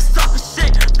words on that sucker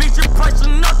shit, beat your price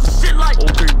enough to shit like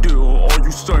okay deal, are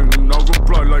you saying? I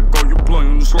reply like are you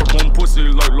playing? Slurp on pussy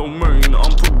like low main,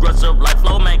 I'm progressive like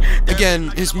flow man.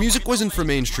 Again, his music wasn't for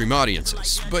mainstream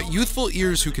audiences, but youthful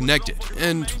ears who connected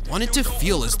and wanted to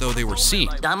feel as though they were seen.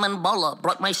 Diamond baller,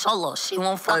 broke my shoulder, she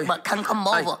won't fuck but can come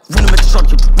over.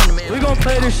 We gon'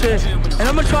 play this shit, and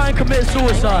I'ma try and commit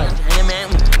suicide. Hey man,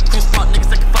 niggas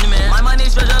like funny man. My money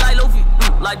treasure like Luffy,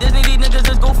 like Disney, these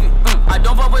niggas is goofy. I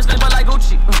don't fuck with snakes but like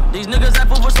Gucci. These niggas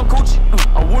have over some coochie.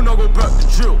 I wanna go back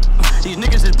to jail. These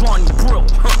niggas is born brill.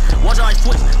 Watch how I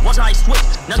switch, watch how I switch,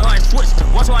 that's how I switch,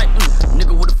 watch how I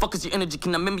nigga, what the fuck is your energy?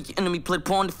 Can I mimic your enemy? Play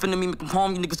porn, defend me, make them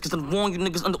harm you niggas, cause I'm warn you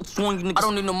niggas, under sworn you niggas. I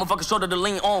don't need no motherfucking shoulder to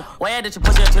lean on. Why add that you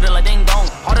pussy to the like ding dong?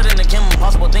 Harder than the Kim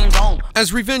Impossible things on.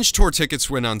 As Revenge tour tickets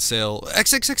went on sale,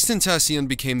 XXXTentacion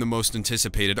became the most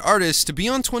anticipated artist to be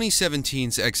on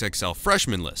 2017's XXL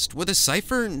freshman list, with a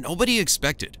cypher nobody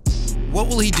expected. What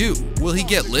will he do? Will he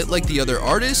get lit like the other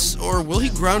artists, or will he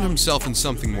ground himself in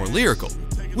something more lyrical?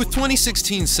 With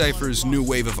 2016 Cypher's new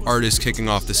wave of artists kicking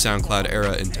off the SoundCloud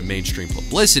era into mainstream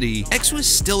publicity, X was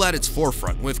still at its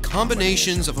forefront with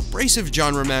combinations of abrasive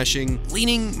genre mashing,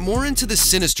 leaning more into the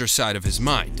sinister side of his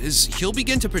mind as he'll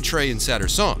begin to portray in sadder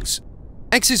songs.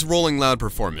 X's Rolling Loud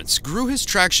performance grew his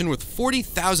traction with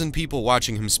 40,000 people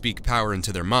watching him speak power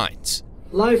into their minds.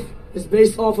 Life is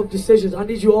based off of decisions. I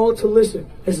need you all to listen.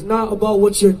 It's not about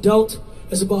what you're dealt,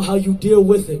 it's about how you deal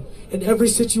with it. In every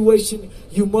situation,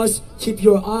 you must keep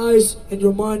your eyes and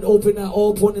your mind open at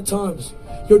all point in times.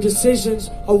 Your decisions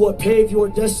are what pave your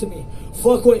destiny.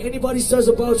 Fuck what anybody says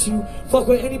about you. Fuck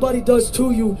what anybody does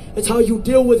to you. It's how you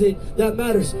deal with it that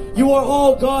matters. You are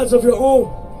all gods of your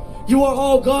own. You are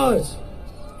all gods.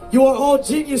 You are all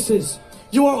geniuses.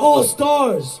 You are all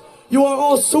stars. You are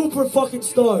all super fucking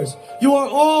stars. You are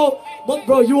all,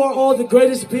 bro, you are all the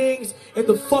greatest beings in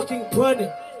the fucking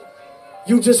planet.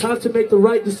 You just have to make the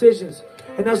right decisions,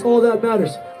 and that's all that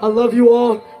matters. I love you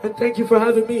all, and thank you for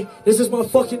having me. This is my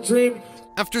fucking dream.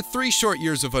 After 3 short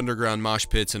years of underground mosh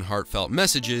pits and heartfelt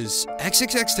messages,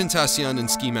 XXXTentacion and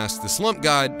Ski Mask the Slump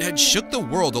God had shook the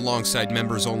world alongside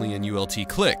members only and ULT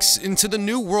cliques into the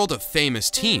new world of famous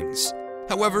teens.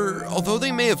 However, although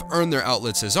they may have earned their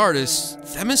outlets as artists,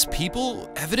 them as people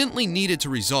evidently needed to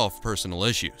resolve personal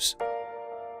issues.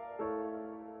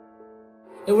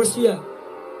 Hey, where's he at?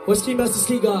 Where's Ski Master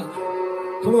Ski God?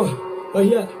 Come on, right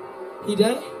here. He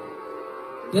dead?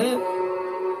 Dead?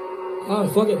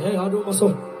 Alright, fuck it. Hey, I'll do it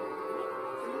myself.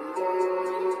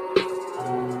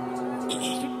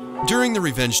 During the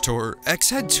Revenge Tour, X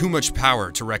had too much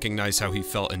power to recognize how he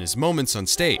felt in his moments on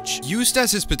stage. Used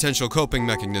as his potential coping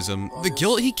mechanism, the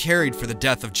guilt he carried for the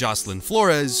death of Jocelyn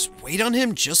Flores weighed on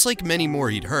him just like many more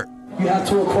he'd hurt. You have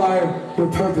to acquire your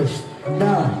purpose.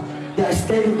 Now, that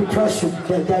state of depression,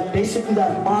 that basically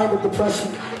that mind of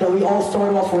depression that we all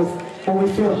start off with when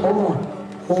we feel,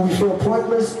 when we feel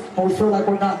pointless, when we feel like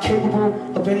we're not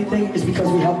capable of anything, is because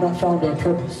we have not found our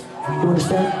purpose. You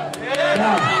understand?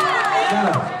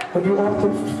 Now, when you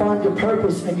often find your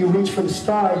purpose and you reach for the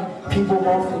sky, people will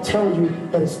often tell you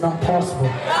that it's not possible.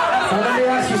 Now let me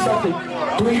ask you something.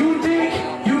 Do you think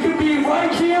you can be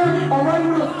right here or right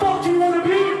where the fuck you want to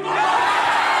be?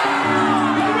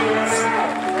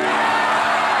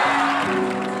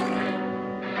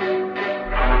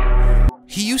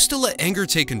 He used to let anger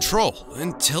take control,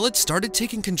 until it started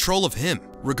taking control of him.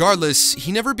 Regardless,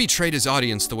 he never betrayed his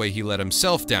audience the way he let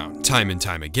himself down, time and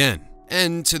time again.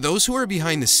 And to those who are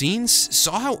behind the scenes,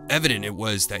 saw how evident it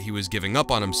was that he was giving up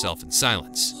on himself in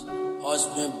silence. Heart's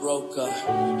been broke, I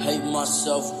hate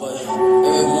myself, but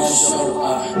everyone show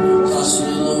I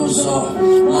constantly lose all my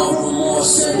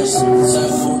remorse, and it's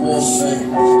time for warfare.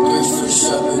 Grace for the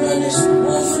shepherd, and it's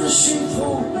one for the sheep.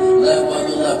 Let by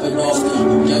the leopard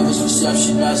often gave his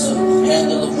reception as a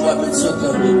handle of weapon. Took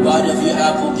a bite of your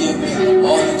apple, give me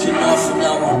all you can offer.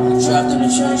 Now I'm trapped in a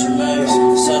changing maze,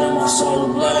 setting my soul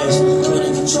ablaze.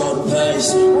 Couldn't control the pace,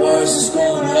 words is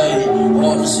going hate.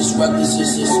 Heartless is reckless,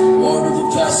 is this word of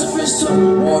a pacifist.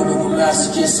 Word of a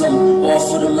masochist, I'm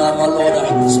off for the mount, my lord.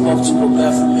 I spoke to a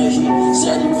man from here. He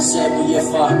said he was able,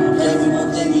 if I gave him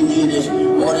one thing he needed.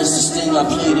 What is this thing I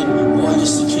pleaded? Boy,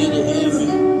 just a kid of envy.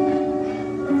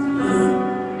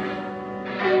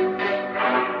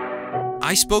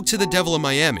 I Spoke to the Devil in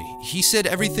Miami. He Said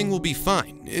Everything Will Be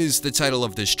Fine is the title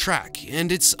of this track,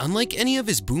 and it's unlike any of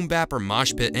his boom bap or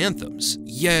mosh pit anthems,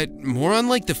 yet more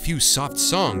unlike the few soft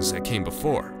songs that came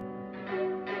before.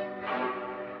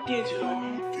 Yo,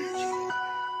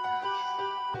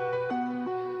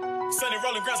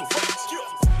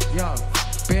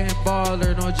 been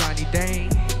baller, no Johnny Dane.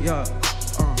 Yo,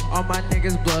 all my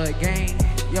niggas blood gang.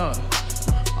 Yo,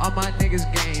 all my niggas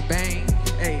gang bang.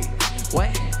 Hey,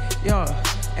 what? Yo,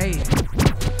 hey,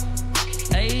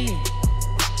 hey,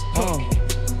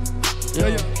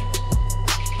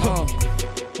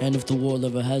 And if the world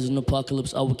ever has an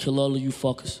apocalypse, I will kill all of you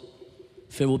fuckers.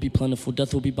 Fear will be plentiful,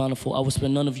 death will be bountiful. I will spare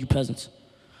none of you peasants.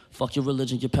 Fuck your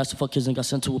religion, your pastor fuck kids and got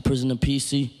sent to a prison in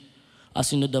PC. I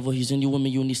seen the devil, he's in you with me,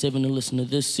 you need saving and listen to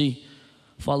this, see.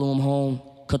 Follow him home,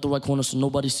 cut the right corner so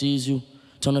nobody sees you.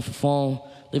 Turn off your phone,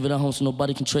 leave it at home so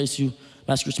nobody can trace you.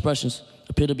 Mask your expressions,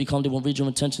 appear to be calm, they won't read your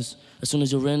intentions. As soon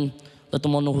as you're in, let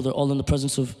them all know who they're all in the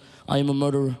presence of. I am a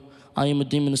murderer, I am a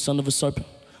demon, the son of a serpent.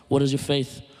 What is your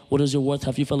faith? What is your worth?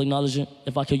 Have you felt acknowledged it?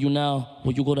 If I kill you now,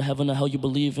 will you go to heaven or hell you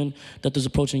believe in? Death is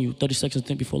approaching you, 30 seconds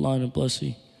think before lying and blood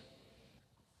see.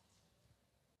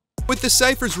 With the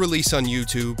Cypher's release on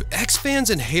YouTube, X fans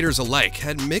and haters alike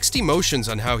had mixed emotions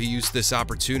on how he used this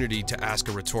opportunity to ask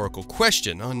a rhetorical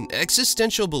question on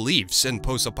existential beliefs and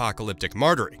post-apocalyptic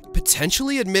martyring,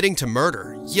 potentially admitting to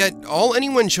murder, yet all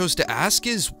anyone chose to ask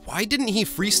is why didn't he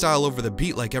freestyle over the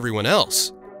beat like everyone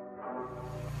else?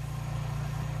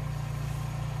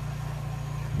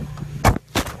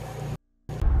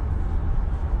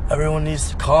 Everyone needs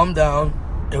to calm down.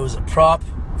 It was a prop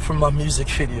for my music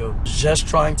video. Just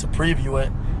trying to preview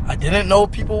it. I didn't know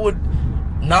people would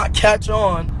not catch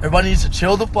on. Everybody needs to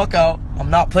chill the fuck out. I'm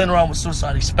not playing around with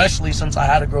suicide, especially since I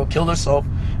had a girl kill herself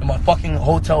in my fucking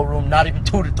hotel room not even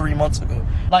 2 to 3 months ago.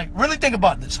 Like, really think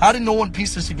about this. How did no one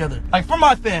piece this together? Like, for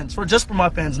my fans, just for my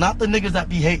fans, not the niggas that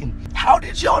be hating. How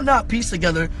did y'all not piece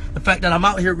together the fact that I'm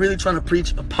out here really trying to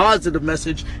preach a positive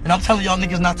message and I'm telling y'all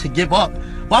niggas not to give up?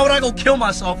 Why would I go kill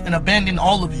myself and abandon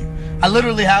all of you? I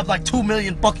literally have like 2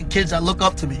 million fucking kids that look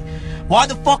up to me. Why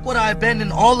the fuck would I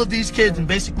abandon all of these kids and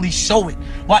basically show it?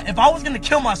 Why, if I was gonna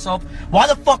kill myself, why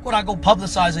the fuck would I go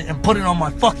publicize it and put it on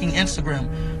my fucking Instagram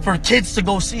for kids to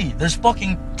go see? There's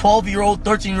fucking 12-year-old,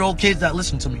 13-year-old kids that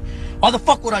listen to me. Why the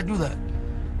fuck would I do that?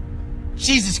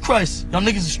 Jesus Christ, y'all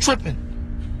niggas is tripping.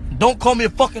 Don't call me a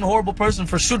fucking horrible person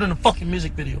for shooting a fucking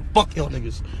music video. Fuck y'all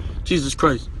niggas. Jesus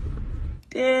Christ.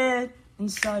 Dead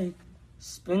inside.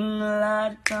 Spend a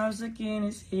lot of times looking in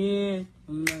his head.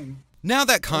 Now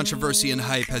that controversy and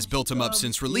hype has built him up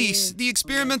since release, the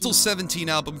experimental 17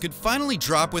 album could finally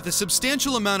drop with a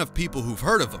substantial amount of people who've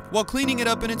heard of him, while cleaning it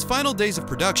up in its final days of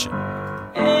production.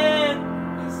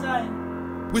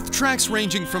 With tracks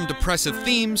ranging from depressive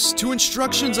themes to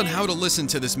instructions on how to listen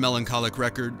to this melancholic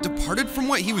record, departed from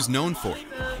what he was known for.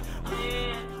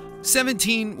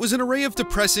 17 was an array of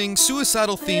depressing,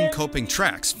 suicidal-themed coping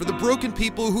tracks for the broken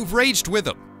people who've raged with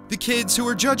him. The kids who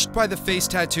were judged by the face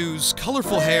tattoos,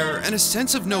 colorful hair, and a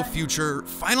sense of no future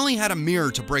finally had a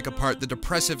mirror to break apart the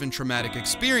depressive and traumatic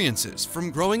experiences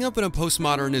from growing up in a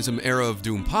postmodernism era of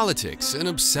doom politics and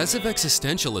obsessive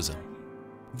existentialism.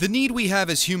 The need we have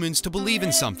as humans to believe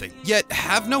in something, yet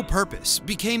have no purpose,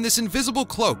 became this invisible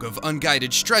cloak of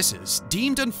unguided stresses,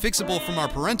 deemed unfixable from our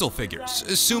parental figures,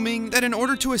 assuming that in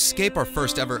order to escape our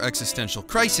first ever existential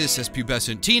crisis as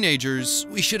pubescent teenagers,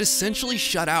 we should essentially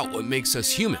shut out what makes us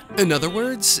human. In other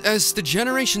words, as the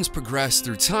generations progress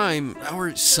through time,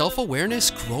 our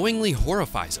self-awareness growingly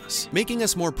horrifies us, making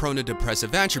us more prone to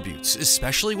depressive attributes,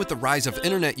 especially with the rise of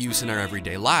internet use in our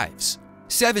everyday lives.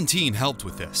 17 helped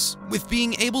with this, with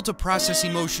being able to process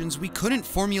emotions we couldn't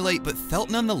formulate but felt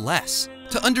nonetheless.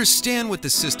 To understand what the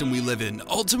system we live in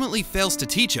ultimately fails to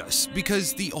teach us,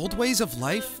 because the old ways of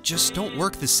life just don't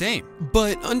work the same.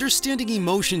 But understanding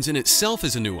emotions in itself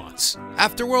is a nuance.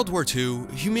 After World War II,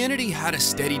 humanity had a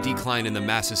steady decline in the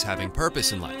masses having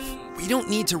purpose in life. We don't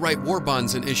need to write war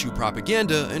bonds and issue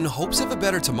propaganda in hopes of a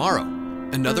better tomorrow.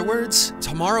 In other words,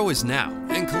 tomorrow is now,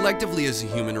 and collectively as a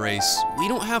human race, we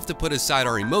don't have to put aside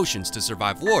our emotions to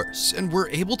survive wars, and we're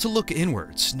able to look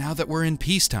inwards now that we're in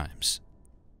peace times.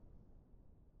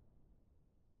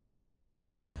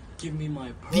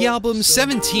 The album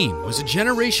 17 was a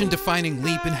generation-defining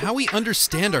leap in how we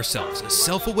understand ourselves as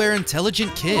self-aware,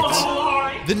 intelligent kids.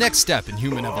 The next step in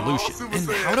human evolution, and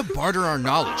how to barter our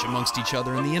knowledge amongst each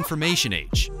other in the information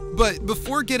age. But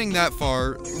before getting that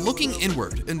far, looking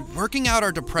inward and working out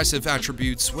our depressive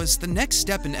attributes was the next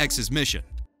step in X's mission.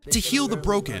 To heal the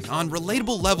broken on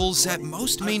relatable levels that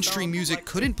most mainstream music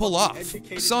couldn't pull off.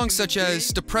 Songs such as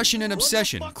Depression and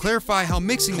Obsession clarify how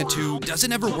mixing the two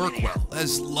doesn't ever work well,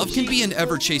 as love can be an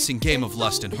ever-chasing game of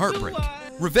lust and heartbreak.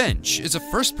 Revenge is a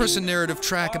first-person narrative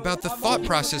track about the thought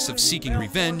process of seeking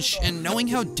revenge and knowing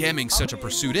how damning such a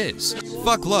pursuit is.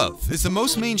 Fuck Love is the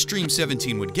most mainstream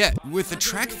 17 would get, with a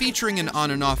track featuring an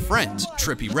on-and-off friend,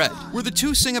 Trippie Redd, where the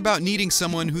two sing about needing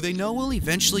someone who they know will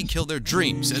eventually kill their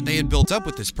dreams that they had built up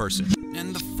with this person.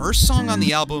 And the first song on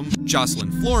the album,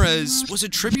 Jocelyn Flores, was a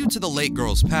tribute to the late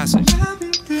girl's passing.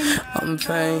 I'm in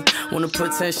pain, wanna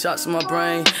put 10 shots in my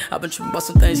brain. I've been tripping about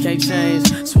some things can't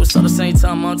change. Switch at the same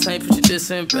time, I'm tame, put your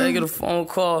diss in, bag of a phone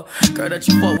call. Girl that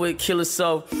you fuck with, kill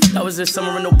herself. That was this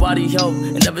summer and nobody helped.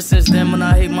 And ever since then, when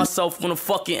I hate myself, wanna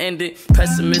fucking end it.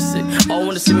 Pessimistic, all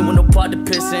wanna see me with no pot to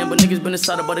piss in. But niggas been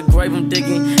inside about the grave I'm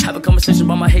digging. Have a conversation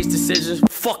about my hate decisions,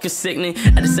 fucking sickening.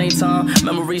 At the same time,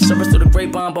 memories surface through the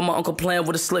grapevine. By my uncle playing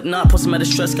with a slip knot, put some out of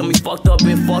stress, got me fucked up,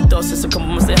 been fucked up since a couple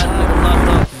months they had a nigga locked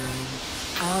up.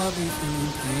 I'll be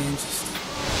feeling pain just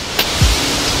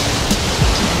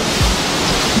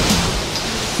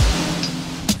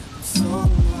so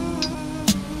long.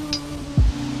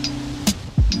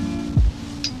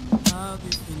 I'll be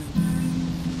feeling pain.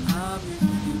 I'll be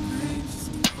feeling pain just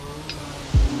to hold on.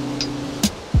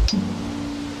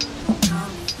 I'll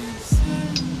be feeling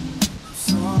sad for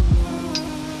so long.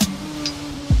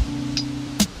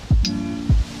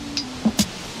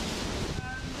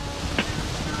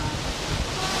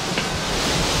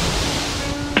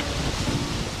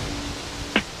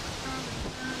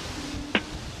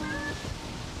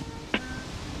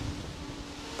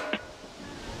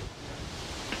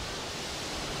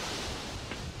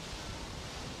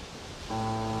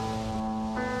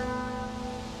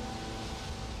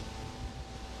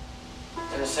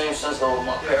 In the same sense though, with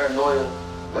my paranoia,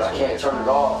 but I can't turn it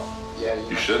off. Yeah,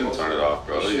 you shouldn't turn it off,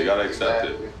 bro. You gotta accept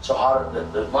it. So how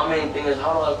my main thing is,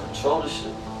 how do I control this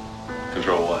shit?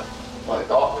 Control what? My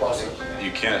thought process.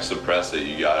 You can't suppress it.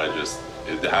 You gotta just,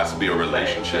 it has to be a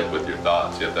relationship with your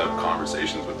thoughts. You have to have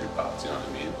conversations with your thoughts, you know what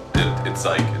I mean?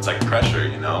 It's like pressure,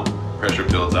 you know? Pressure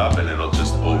builds up and it'll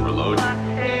just overload you.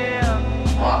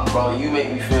 Bro, you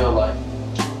make me feel like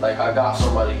I got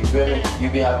somebody. You feel me? You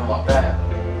be having my back.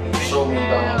 You show me you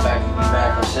got my back, you be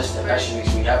mad consistent. That shit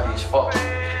makes me happy as fuck.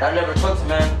 I never took to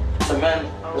men, because when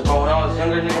I was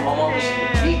younger, nigga, my mom used to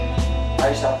get beat. I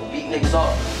used to have to beat niggas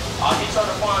up. I be trying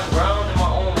to find ground in my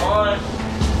own mind.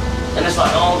 And it's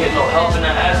like I don't get no help in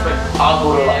that aspect. I'll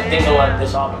go to like thinking like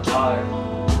this, I'm tired.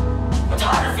 I'm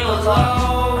tired of feeling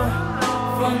tired.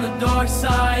 From the dark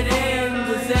side in,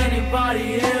 does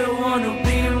anybody here wanna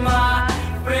be my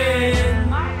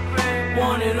friend?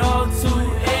 Want it all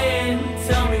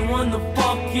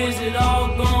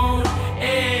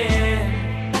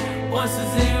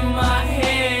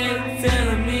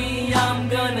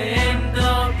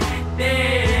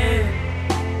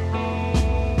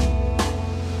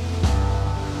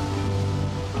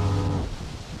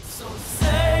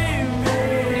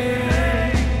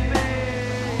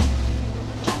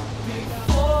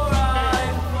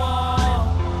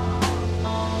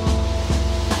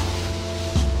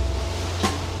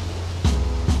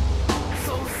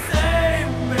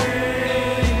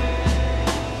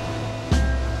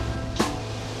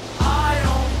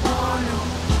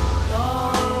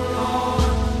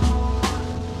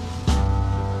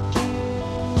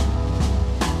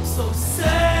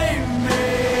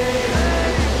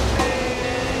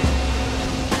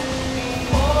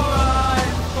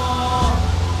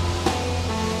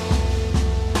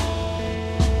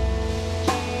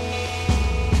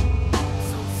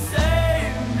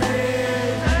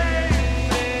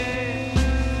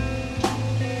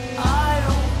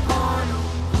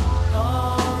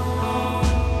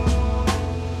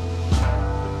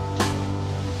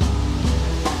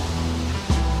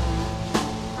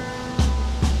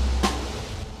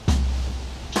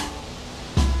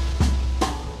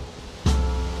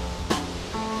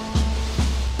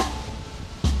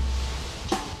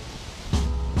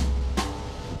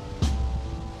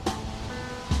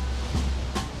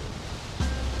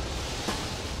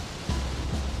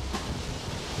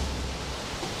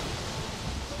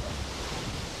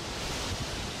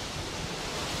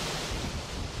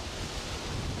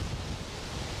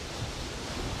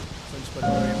but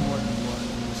a very important one.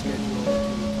 The schedule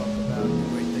to talk about the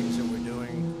great things that we're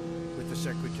doing with the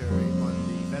Secretary on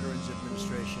the Veterans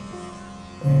Administration.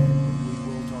 And we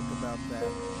will talk about that.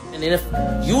 And then if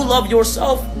you love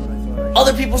yourself,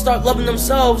 other people start loving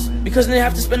themselves because they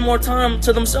have to spend more time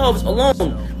to themselves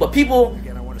alone. But people,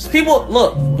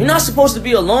 look, you're not supposed to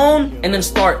be alone and then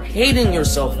start hating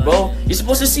yourself, bro. You're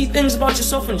supposed to see things about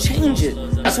yourself and change it.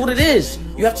 That's what it is.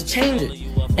 You have to change it.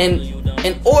 And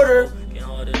in order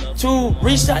to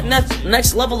reach that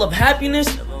next level of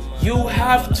happiness, you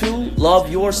have to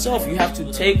love yourself. You have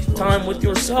to take time with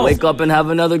yourself. Wake up and have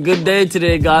another good day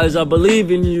today, guys. I believe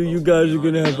in you. You guys are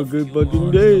gonna have a good fucking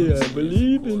day. I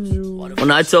believe in you. When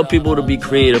I tell people to be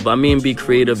creative, I mean be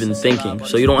creative in thinking.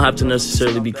 So you don't have to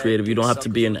necessarily be creative. You don't have to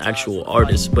be an actual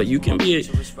artist. But you can be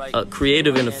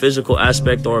creative in a physical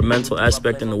aspect or a mental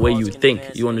aspect in the way you think.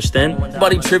 You understand?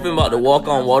 Everybody tripping about the Walk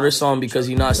on Water song because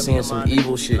you're not seeing some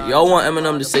evil shit. Y'all want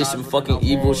Eminem to say some fucking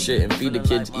evil shit and feed the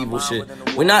kids evil shit.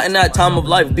 We're not in that time of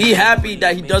life. Be happy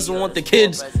that he doesn't want the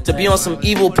kids to be on some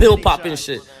evil pill popping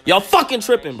shit. Y'all fucking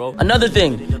tripping, bro. Another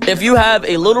thing, if you have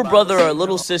a little brother or a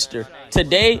little sister,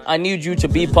 today I need you to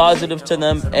be positive to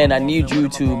them, and I need you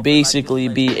to basically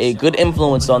be a good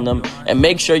influence on them and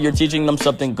make sure you're teaching them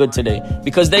something good today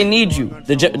because they need you.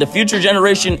 The future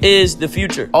generation is the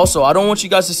future. Also, I don't want you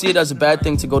guys to see it as a bad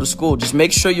thing to go to school. Just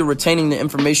make sure you're retaining the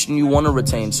information you want to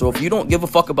retain. So if you don't give a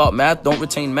fuck about math, don't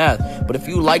retain math. But if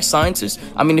you like sciences,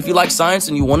 if you like science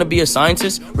and you want to be a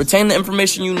scientist, retain the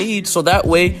information you need so that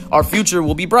way our future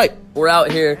will be bright. We're out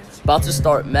here about to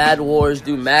start mad wars,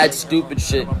 do mad stupid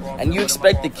shit, and you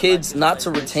expect the kids not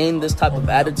to retain this type of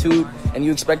attitude, and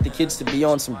you expect the kids to be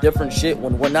on some different shit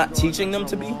when we're not teaching them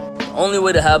to be? The only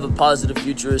way to have a positive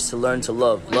future is to learn to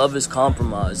love. Love is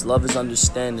compromise. Love is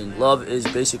understanding. Love is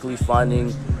basically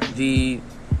finding the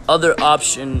other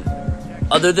option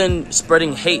other than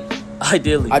spreading hate.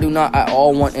 Ideally, I do not at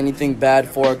all want anything bad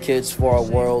for our kids, for our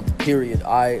world, period.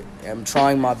 I am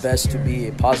trying my best to be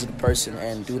a positive person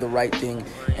and do the right thing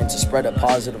and to spread a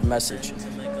positive message.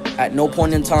 At no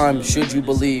point in time should you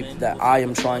believe that I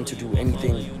am trying to do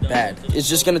anything bad. It's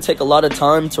just going to take a lot of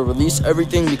time to release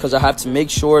everything because I have to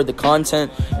make sure the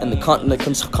content and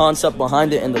the concept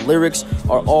behind it and the lyrics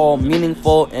are all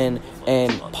meaningful and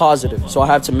positive. So I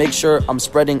have to make sure I'm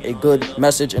spreading a good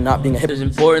message and not being a hypocrite.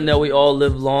 It's important that we all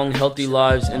live long, healthy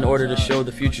lives in order to show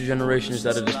the future generations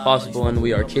that it is possible and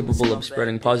we are capable of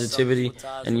spreading positivity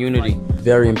and unity.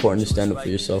 Very important to stand up for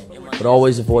yourself, but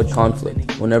always avoid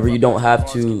conflict. Whenever you don't have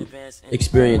to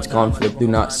experience conflict, do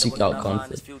not seek out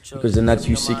conflict, because then that's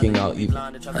you seeking out evil.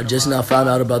 I just now found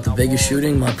out about the Vegas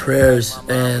shooting. My prayers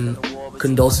and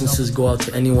condolences go out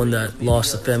to anyone that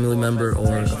lost a family member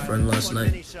or a friend last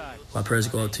night. My prayers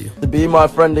go out to you. To be my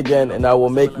friend again, and I will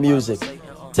make music.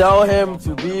 Tell him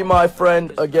to be my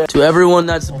friend again. To everyone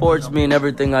that supports me in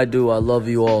everything I do, I love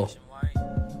you all.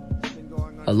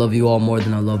 I love you all more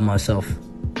than I love myself.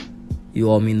 You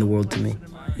all mean the world to me.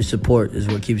 Your support is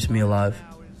what keeps me alive.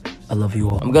 I love you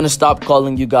all. I'm gonna stop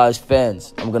calling you guys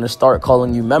fans. I'm gonna start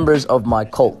calling you members of my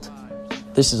cult.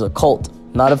 This is a cult,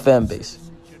 not a fan base.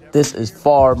 This is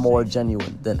far more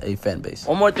genuine than a fan base.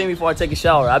 One more thing before I take a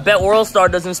shower. I bet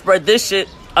Worldstar doesn't spread this shit.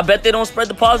 I bet they don't spread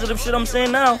the positive shit I'm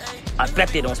saying now. I bet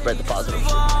they don't spread the positive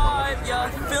shit.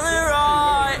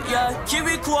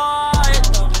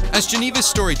 As Geneva's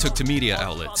story took to media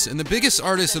outlets, and the biggest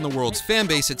artist in the world's fan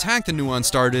base attacked the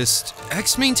nuanced artist,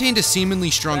 X maintained a seemingly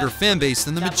stronger fan base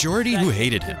than the majority who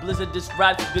hated him.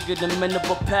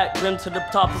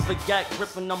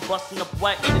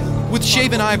 With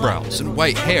shaven eyebrows and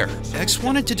white hair, X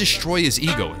wanted to destroy his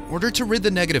ego in order to rid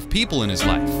the negative people in his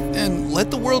life, and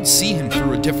let the world see him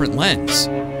through a different lens.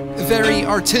 A very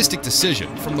artistic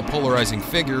decision from the polarizing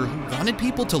figure who wanted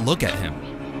people to look at him.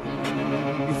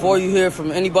 Before you hear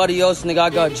from anybody else, nigga, I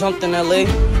got jumped in LA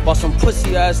by some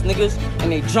pussy ass niggas,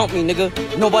 and they jumped me, nigga.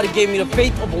 Nobody gave me the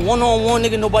faith of a one-on-one,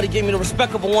 nigga. Nobody gave me the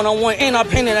respect of a one-on-one, and I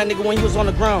painted that nigga when he was on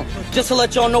the ground. Just to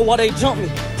let y'all know why they jumped me.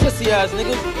 Pussy ass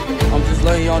niggas. I'm just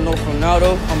letting y'all know from now,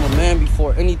 though, I'm a man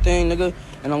before anything, nigga.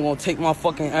 And I'm gonna take my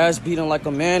fucking ass beating like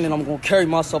a man, and I'm gonna carry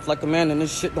myself like a man, and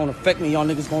this shit don't affect me. Y'all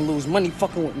niggas gonna lose money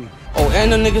fucking with me. Oh,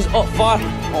 and the niggas up 5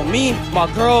 on me, my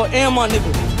girl, and my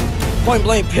nigga. Point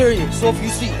blank, period. So if you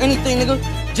see anything, nigga,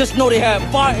 just know they had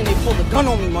fire and they pulled a gun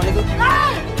on me, my nigga.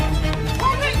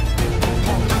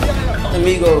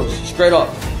 Amigos, straight up.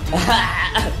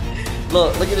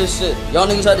 Look at this shit. Y'all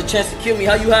niggas had the chance to kill me.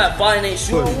 How you have fire and ain't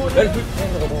shooting?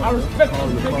 I respect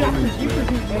you.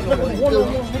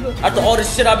 After all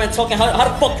this shit I've been talking, how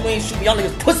the fuck you ain't shoot me? Y'all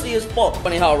niggas pussy as fuck.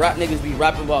 Funny how rap niggas be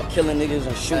rapping about killing niggas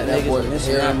and shooting niggas and this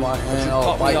and that. But you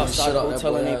caught me outside of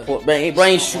telling they put. Bro,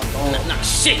 ain't shoot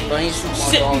shit. Bro, ain't shoot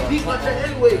shit. You beat like that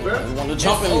anyway, bro. You want to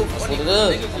jump in me? That's what it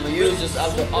is. I'm gonna use this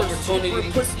as an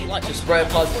opportunity to spread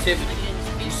positivity.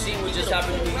 You see what just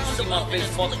happened to me? You see my face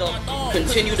fucked up?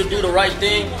 Continue to do the right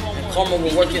thing, and karma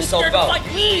will work itself out. Like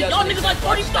me, y'all niggas like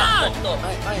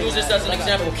 45. Use this as an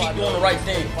example. Keep doing the right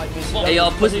thing. Hey,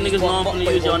 y'all pussy niggas know I'm gonna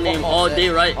use y'all name all day,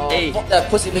 right? Hey, fuck that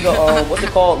pussy nigga. What's it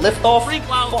called? Lift off. Free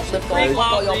clout. Fuck lift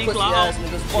off. Y'all pussy ass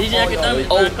niggas. DJ Academic,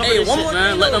 Oh, man, hey, one more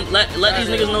man. Let these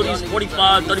niggas know these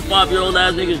 45, 35-year-old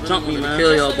ass niggas jump me, man.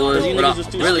 Kill y'all boys. These niggas is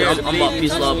too Really, scared I'm to about be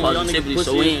peace, love, y'all niggas positivity, pussy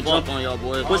so we ain't as fuck. jump on y'all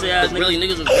boys. Pussy ass niggas. Really,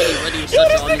 niggas is really ready to set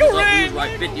y'all niggas up. We was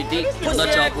right 50 deep.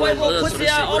 Let y'all boys live. So this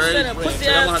shit crazy. Pussy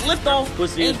ass lift off.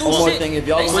 Pussy is one more thing. If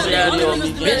y'all pussy ass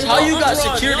bitch, how you got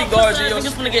security guards and you're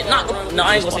just gonna get knocked? No,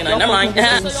 I ain't gonna say that. Never mind. Your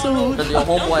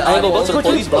homeboy, I ain't gonna go to the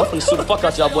police, bro. I'm finna sue the fuck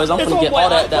out y'all boys. I'm finna get all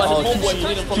that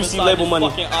QC label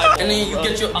money. And then you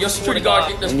get your security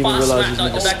guard get this spot smacked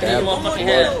out the back of your motherfucking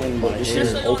head. This shit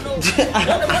is open.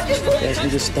 Yes, you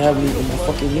just stabbed me in my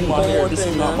fucking knee. This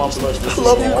is not my blood. I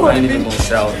love you, I ain't even gonna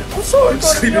shower. I'm sorry,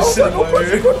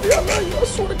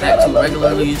 Back to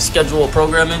regularly scheduled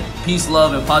programming, peace,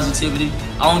 love, and positivity.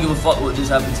 I don't give a fuck what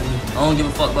just happened to me. I don't give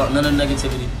a fuck about none of the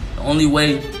negativity. The only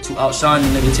way to outshine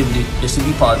the negativity is to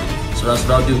be positive. So that's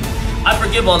what I'll do. I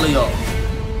forgive all of y'all.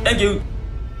 Thank you.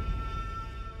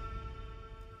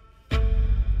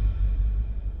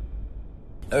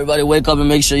 Everybody wake up and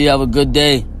make sure you have a good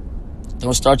day.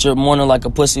 Don't start your morning like a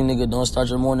pussy nigga. Don't start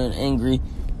your morning angry.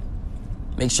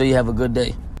 Make sure you have a good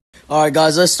day. All right,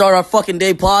 guys, let's start our fucking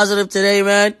day positive today,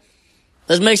 man.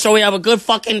 Let's make sure we have a good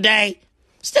fucking day.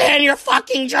 Stay in your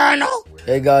fucking journal.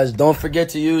 Hey, guys, don't forget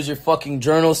to use your fucking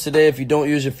journals today. If you don't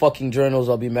use your fucking journals,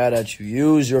 I'll be mad at you.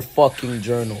 Use your fucking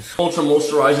journals. Ultra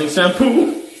moisturizing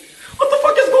shampoo. What the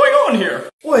fuck is going on here?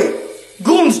 Wait,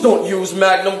 goons don't use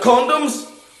Magnum condoms.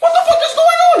 What the fuck is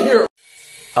going on here?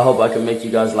 I hope I can make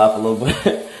you guys laugh a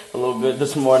little bit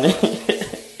this morning.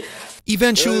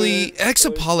 Eventually, X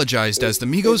apologized as the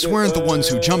Migos weren't the ones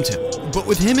who jumped him, but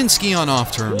with him and Ski on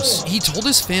off terms, he told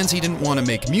his fans he didn't want to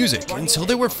make music until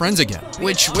they were friends again,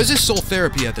 which was his sole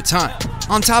therapy at the time.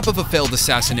 On top of a failed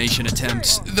assassination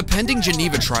attempt, the pending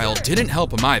Geneva trial didn't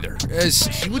help him either, as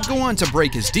he would go on to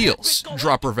break his deals,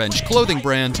 drop Revenge clothing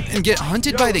brand, and get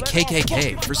hunted by the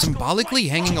KKK for symbolically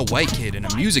hanging a white kid in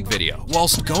a music video,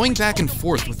 whilst going back and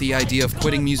forth with the idea of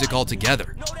quitting music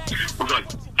altogether.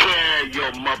 Tear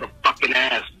your motherfucking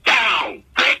ass down,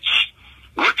 bitch!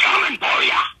 We're coming for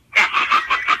ya!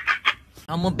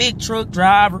 I'm a big truck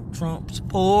driver, Trump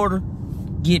supporter.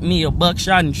 Get me a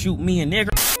buckshot and shoot me a nigger.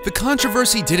 The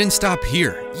controversy didn't stop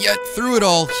here, yet through it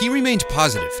all, he remained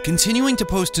positive, continuing to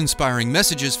post inspiring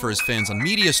messages for his fans on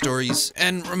media stories,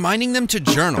 and reminding them to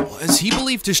journal, as he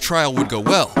believed his trial would go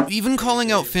well, even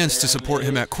calling out fans to support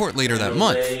him at court later that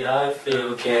month. I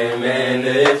feel can't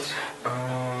manage.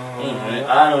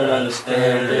 I don't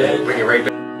understand it. Bring it right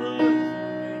back.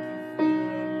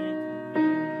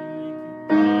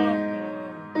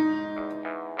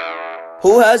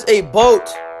 Who has a boat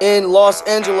in Los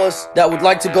Angeles that would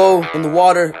like to go in the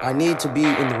water? I need to be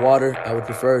in the water. I would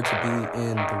prefer to be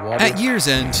in the water. At year's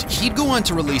end, he'd go on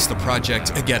to release the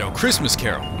project A Ghetto Christmas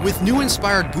Carol, with new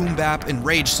inspired boom bap and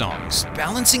rage songs,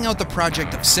 balancing out the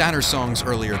project of sadder songs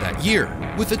earlier that year.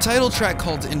 With a title track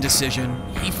called Indecision,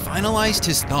 he finalized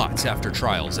his thoughts after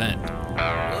trial's end.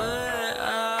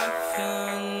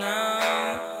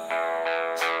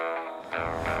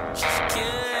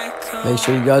 Make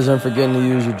sure you guys aren't forgetting to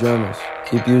use your journals.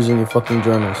 Keep using your fucking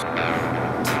journals.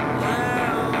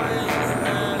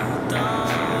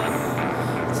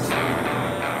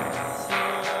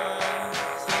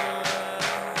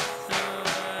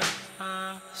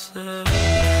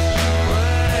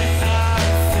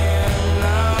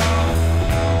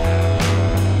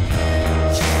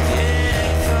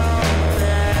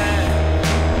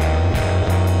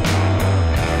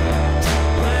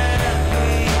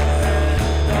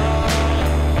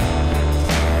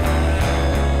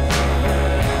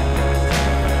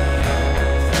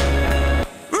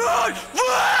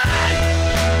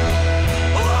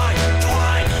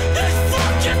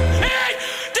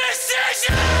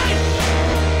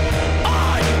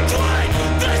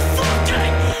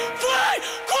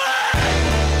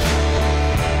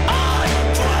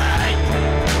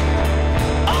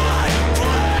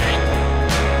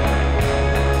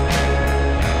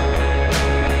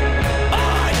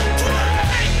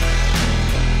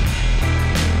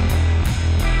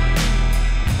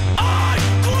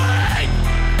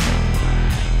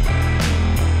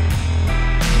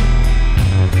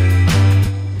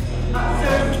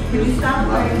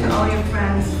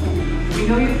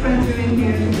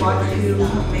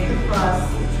 take the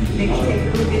bus, maybe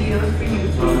take little videos for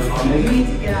YouTube. You need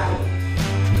to get out.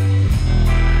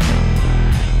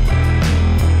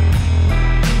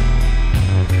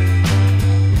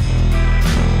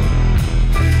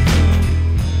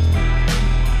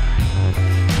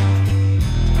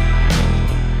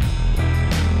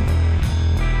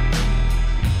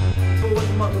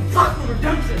 Fuck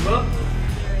redemption, bro.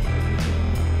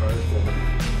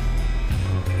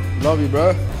 Love you,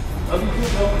 bro. Love you too,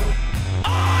 bro.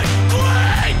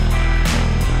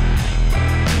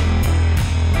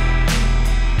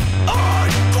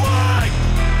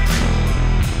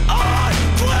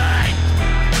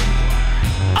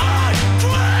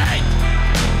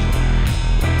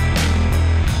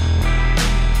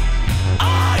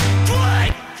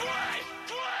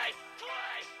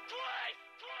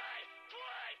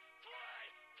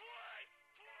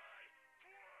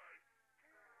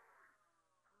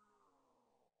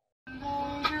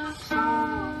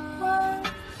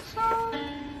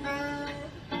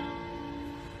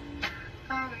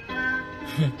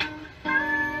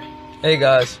 Hey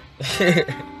guys.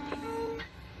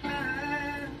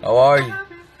 How are you?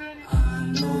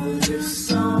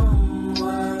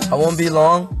 I won't be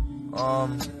long.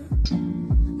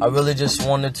 I really just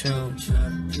wanted to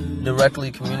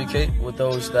directly communicate with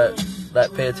those that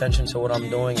pay attention to what I'm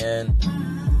doing and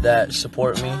that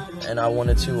support me, and I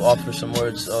wanted to offer some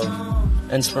words of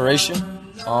inspiration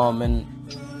and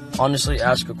honestly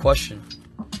ask a question.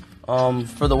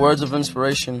 For the words of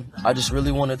inspiration, I just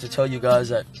really wanted to tell you guys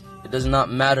that it does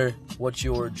not matter what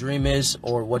your dream is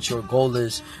or what your goal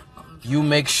is. You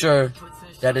make sure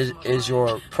that it is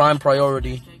your prime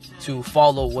priority to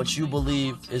follow what you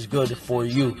believe is good for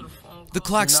you. The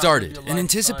clock started, and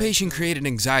anticipation created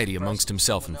anxiety amongst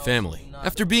himself and family.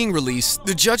 After being released,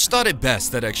 the judge thought it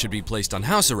best that X should be placed on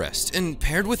house arrest and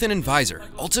paired with an advisor,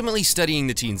 ultimately studying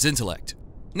the teen's intellect.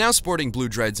 Now sporting blue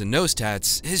dreads and nose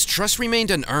tats, his trust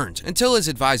remained unearned until his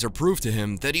advisor proved to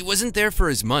him that he wasn't there for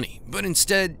his money, but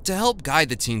instead to help guide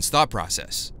the teen's thought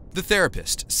process. The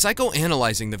therapist,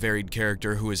 psychoanalyzing the varied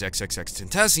character who is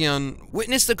XXXTentacion,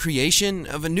 witnessed the creation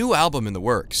of a new album in the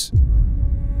works.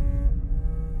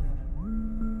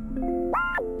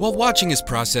 While watching his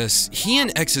process, he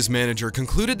and X's manager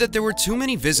concluded that there were too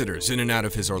many visitors in and out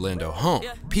of his Orlando home,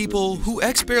 people who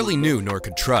X barely knew nor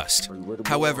could trust.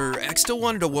 However, X still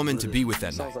wanted a woman to be with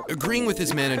that night, agreeing with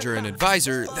his manager and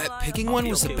advisor that picking one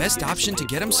was the best option to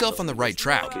get himself on the right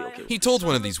track. He told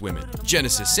one of these women,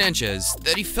 Jahseh Sanchez,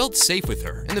 that he felt safe with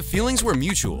her and the feelings were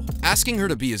mutual, asking her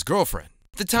to be his girlfriend.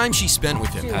 The time she spent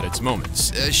with him had its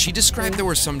moments. She described there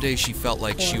were some days she felt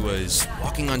like she was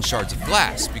walking on shards of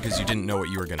glass because you didn't know what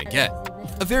you were gonna get.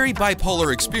 A very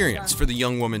bipolar experience for the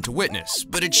young woman to witness,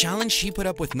 but a challenge she put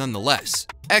up with nonetheless.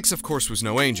 X, of course, was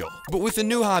no angel, but with a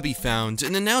new hobby found,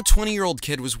 and the now 20-year-old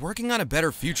kid was working on a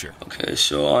better future. Okay,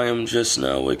 so I am just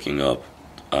now waking up.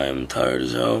 I am tired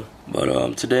as hell.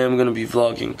 But today I'm gonna be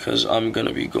vlogging because I'm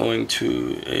gonna be going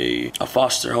to a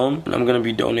foster home, and I'm gonna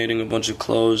be donating a bunch of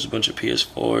clothes, a bunch of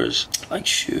PS4s, like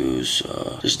shoes,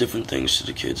 just different things to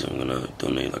the kids. I'm gonna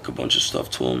donate like a bunch of stuff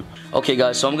to them. Okay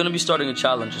guys, so I'm gonna be starting a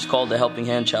challenge. It's called the Helping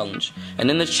Hand Challenge.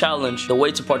 And in this challenge, the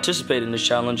way to participate in this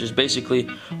challenge is basically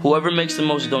whoever makes the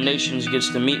most donations gets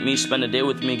to meet me, spend a day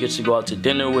with me, gets to go out to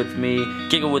dinner with me,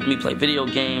 giggle with me, play video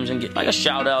games, and get like a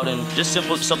shout out and just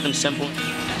something simple.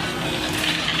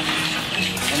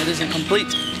 And it isn't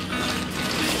complete.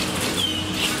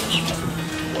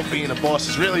 What being a boss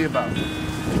is really about. Am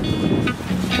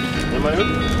I good?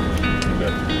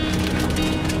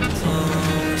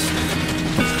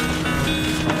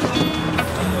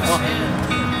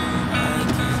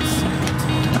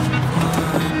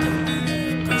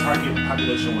 The target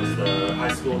population was the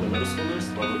high school and the middle schoolers,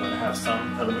 but we're going to have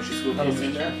some elementary school kids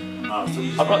in there. I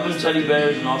brought them teddy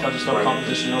bears and all types of stuff,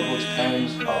 composition notebooks,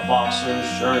 pens, boxers,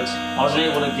 shirts. I wasn't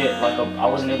able to get I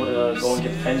wasn't able to go and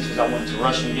get the pens because I wanted to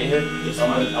rush and get here. So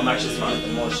I'm actually trying to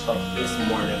get more stuff. It's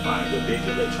more than fine. The big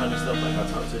electronic stuff like I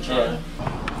talked to Charlie.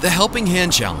 The Helping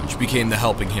Hand Challenge became the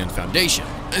Helping Hand Foundation,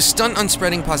 a stunt on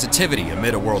spreading positivity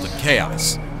amid a world in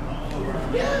chaos. I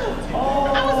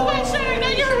was like, sure, now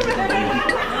you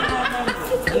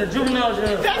remember. The juvenile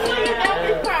jail. That's why you're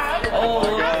having problems.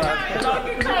 Oh,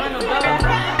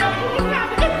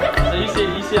 so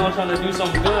you see I'm trying to do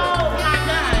something good. Oh my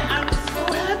God, I'm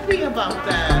so happy about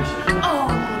that. Oh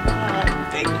my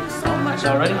God, thank you so much.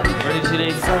 Y'all ready? Ready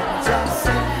today? I'm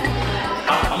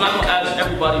not gonna ask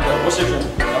everybody, but what's your dream?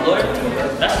 A lawyer?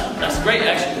 That's great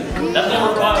actually. That's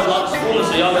gonna require a lot of schooling,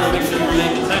 so y'all better make sure you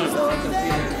relate the time.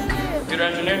 Computer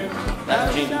engineer?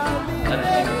 That's a genius. That's a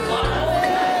genius.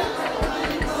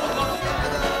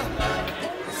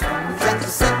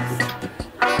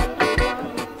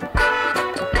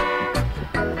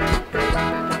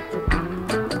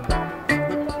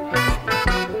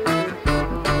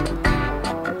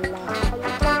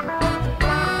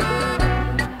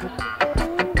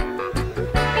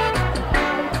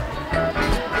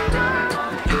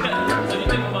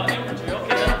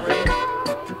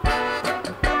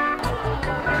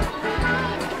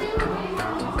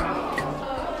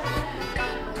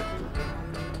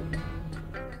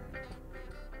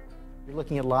 You're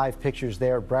looking at live pictures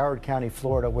there, Broward County,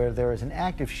 Florida, where there is an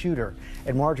active shooter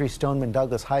at Marjorie Stoneman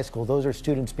Douglas High School. Those are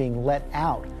students being let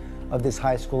out of this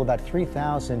high school, about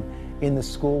 3,000 in the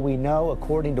school. We know,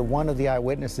 according to one of the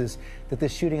eyewitnesses, that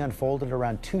this shooting unfolded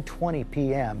around 2:20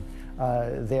 p.m.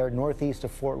 There northeast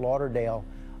of Fort Lauderdale,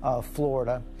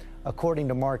 Florida. According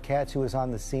to Mark Katz, who was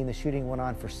on the scene, the shooting went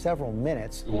on for several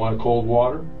minutes. You want cold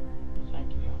water?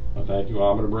 Thank you. Well, thank you.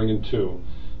 I'm going to bring in 2.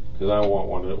 Because I want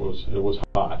one. It was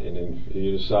hot, and if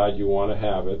you decide you want to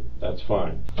have it, that's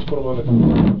fine. Just put them on the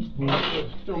floor.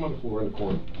 Throw them on the floor in the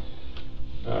corner.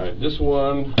 All right, this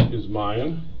one is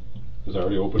mine, because I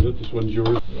already opened it. This one's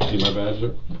yours. See my badge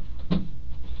there?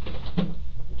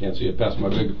 Can't see it past my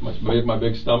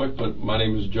big stomach, but my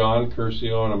name is John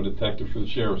Curcio, and I'm a detective for the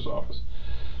sheriff's office.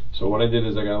 So what I did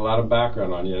is I got a lot of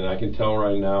background on you, and I can tell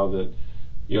right now that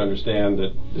you understand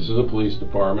that this is a police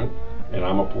department, and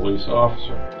I'm a police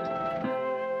officer.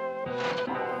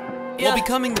 While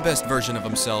becoming the best version of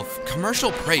himself,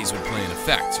 commercial praise would play in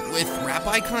effect, with rap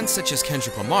icons such as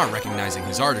Kendrick Lamar recognizing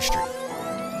his artistry.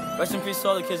 Rest in peace to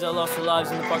all the kids that lost their lives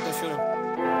in the Parkland shooting.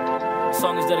 The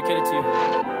song is dedicated to you.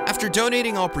 After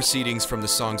donating all proceedings from the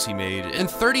songs he made and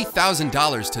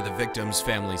 $30,000 to the victims'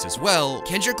 families as well,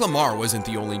 Kendrick Lamar wasn't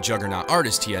the only juggernaut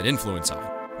artist he had influence on.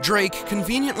 Drake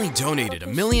conveniently donated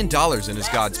 $1 million in his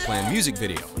God's Plan music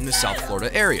video in the South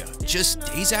Florida area, just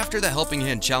days after the Helping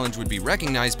Hand Challenge would be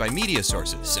recognized by media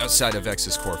sources outside of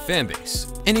X's core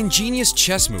fanbase. An ingenious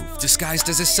chess move disguised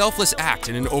as a selfless act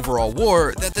in an overall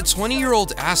war that the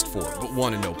 20-year-old asked for but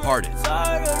wanted no part in.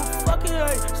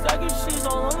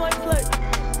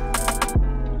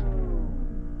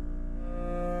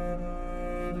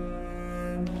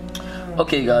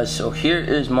 Okay guys, so here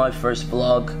is my first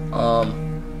vlog.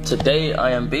 Today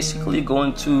I am basically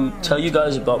going to tell you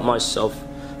guys about myself,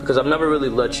 because I've never really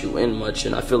let you in much,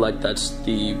 and I feel like that's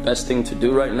the best thing to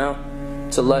do right now,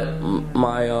 to let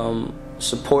my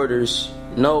supporters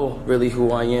know really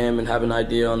who I am and have an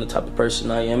idea on the type of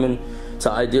person I am, and to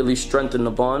ideally strengthen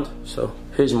the bond. So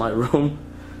here's my room.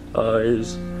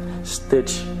 Here's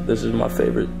Stitch. This is my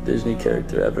favorite Disney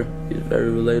character ever. He's very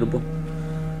relatable.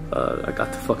 I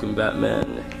got the fucking Batman,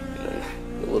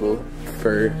 and the little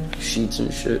fur sheets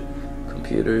and shit,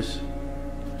 computers.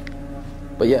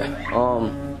 But yeah,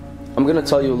 I'm gonna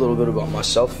tell you a little bit about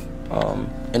myself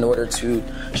in order to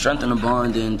strengthen the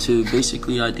bond and to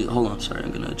basically hold on, sorry,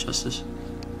 I'm gonna adjust this.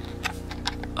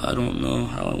 I don't know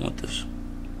how I want this.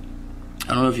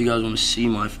 I don't know if you guys want to see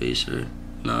my face or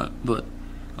not, but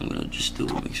I'm gonna just do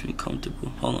what makes me comfortable.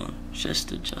 Hold on,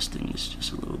 just adjusting this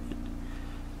just a little bit.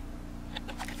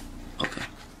 Okay,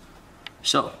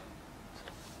 so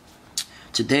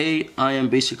today I am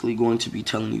basically going to be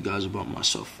telling you guys about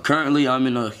myself. Currently I'm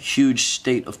in a huge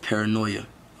state of paranoia,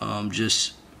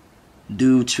 just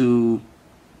due to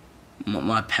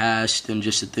my past and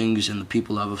just the things and the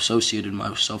people I've associated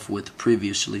myself with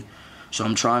previously. So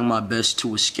I'm trying my best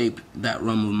to escape that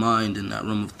realm of mind and that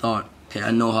realm of thought. Okay,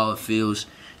 I know how it feels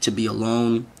to be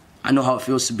alone. I know how it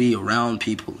feels to be around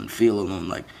people and feel alone.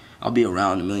 Like, I'll be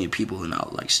around a million people and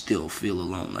I'll like still feel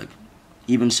alone. Like,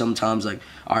 even sometimes, like,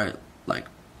 alright, like,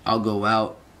 I'll go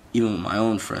out even with my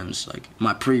own friends, like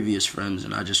my previous friends,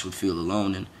 and I just would feel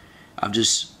alone. And I've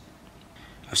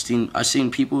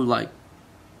seen people like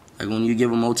when you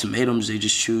give them ultimatums, they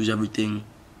just choose everything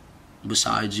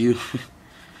besides you.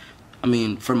 I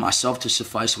mean, for myself to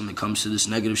suffice when it comes to this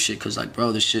negative shit, because like,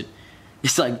 bro, this shit,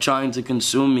 it's like trying to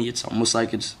consume me. It's almost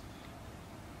like it's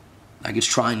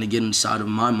trying to get inside of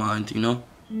my mind, you know?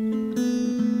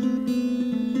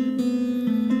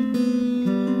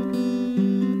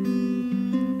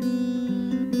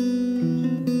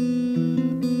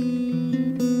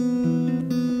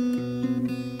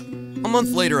 A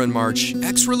month later in March,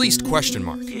 X released Question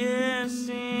Mark.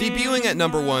 Debuting at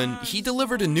 #1, he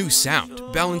delivered a new sound,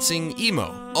 balancing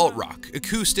emo, alt-rock,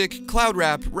 acoustic, cloud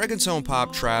rap, reggaeton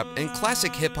pop, trap, and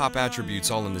classic hip-hop attributes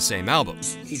all in the same album.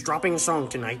 He's dropping a song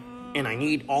tonight, and I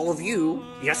need all of you,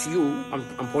 yes you,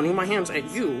 I'm pointing my hands at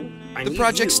you. The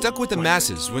project stuck with the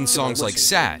masses when songs like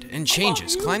Sad and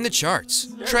Changes climbed the charts.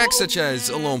 Tracks such as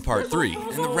Alone Part 3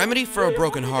 and The Remedy for a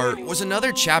Broken Heart was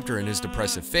another chapter in his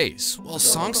depressive phase, while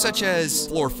songs such as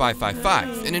Floor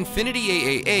 555 and Infinity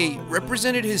AAA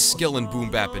represented his skill in boom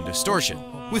bap and distortion.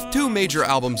 With 2 major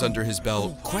albums under his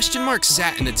belt, Question Mark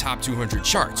sat in the top 200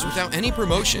 charts without any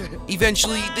promotion.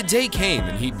 Eventually, the day came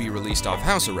and he'd be released off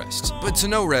house arrest, but to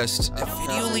no rest, a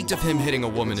video leaked of him hitting a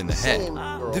woman in the head.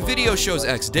 The video shows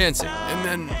X dancing, and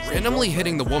then randomly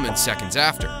hitting the woman seconds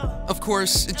after. Of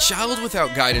course, a child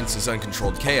without guidance is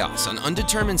uncontrolled chaos on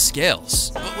undetermined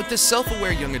scales, but with the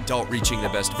self-aware young adult reaching the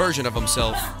best version of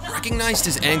himself, recognized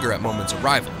his anger at moment's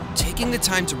arrival. taking the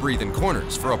time to breathe in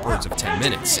corners for upwards of 10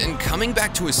 minutes, and coming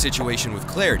back to his situation with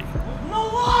clarity.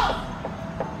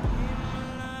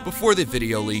 Before the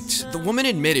video leaked, the woman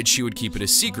admitted she would keep it a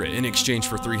secret in exchange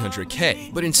for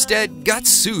 $300K, but instead got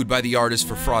sued by the artist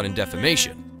for fraud and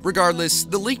defamation. Regardless,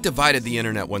 the leak divided the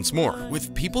internet once more,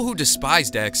 with people who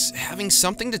despised X having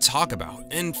something to talk about,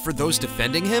 and for those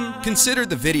defending him, considered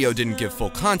the video didn't give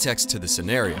full context to the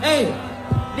scenario. Hey,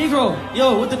 Negro,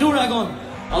 yo, with the do-rag on.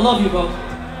 I love you, bro.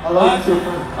 I love you too,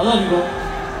 bro. I love you, bro.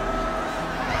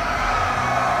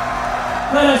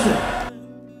 Play that shit.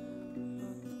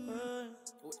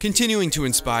 Continuing to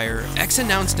inspire, X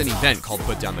announced an event called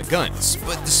Put Down the Guns,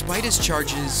 but despite his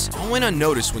charges, all went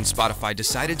unnoticed when Spotify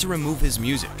decided to remove his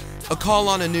music. A call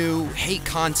on a new hate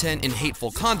content and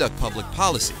hateful conduct public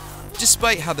policy.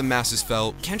 Despite how the masses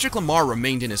felt, Kendrick Lamar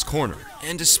remained in his corner,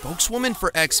 and a spokeswoman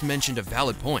for X mentioned a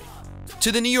valid point.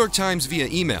 To the New York Times via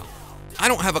email, I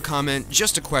don't have a comment,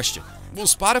 just a question. Will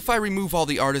Spotify remove all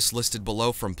the artists listed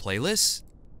below from playlists?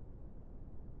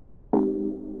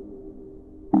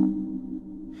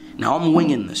 Now I'm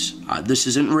winging this. This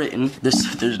isn't written.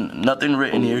 There's nothing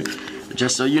written here.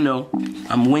 Just so you know,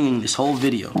 I'm winging this whole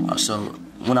video. So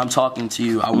when I'm talking to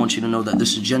you, I want you to know that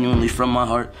this is genuinely from my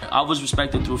heart. I was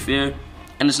respected through fear,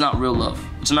 and it's not real love.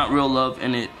 It's not real love,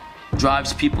 and it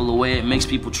drives people away. It makes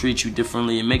people treat you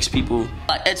differently. It makes people.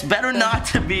 It's better not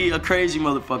to be a crazy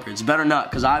motherfucker. It's better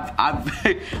not, cause I've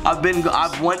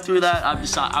went through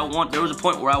that. There was a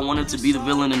point where I wanted to be the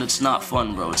villain, and it's not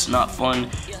fun, bro. It's not fun.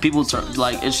 People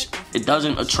it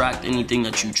doesn't attract anything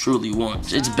that you truly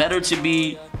want. It's better to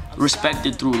be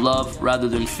respected through love rather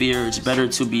than fear. It's better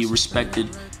to be respected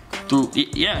through,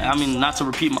 yeah, I mean, not to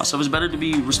repeat myself, it's better to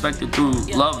be respected through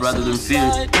love rather than fear.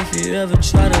 If you ever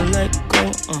try to let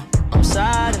go, I'm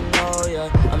sad, I know ya.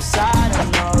 I'm sad, I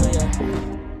know ya.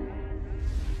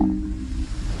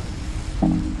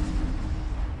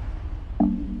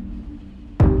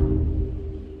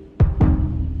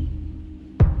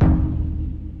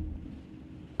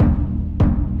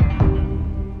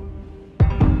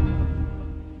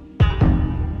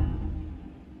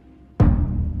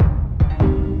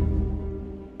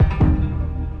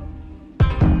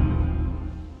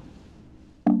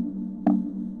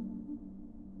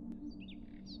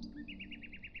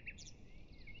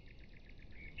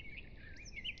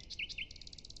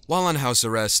 While on house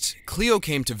arrest, Cleo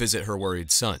came to visit her worried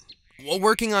son. While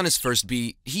working on his first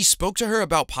beat, he spoke to her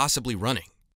about possibly running.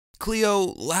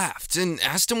 Cleo laughed and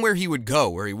asked him where he would go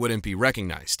where he wouldn't be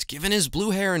recognized, given his blue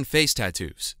hair and face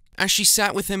tattoos. As she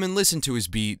sat with him and listened to his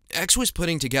beat, X was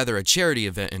putting together a charity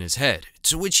event in his head,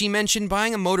 to which he mentioned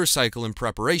buying a motorcycle in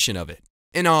preparation of it.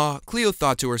 In awe, Cleo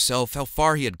thought to herself how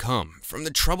far he had come, from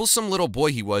the troublesome little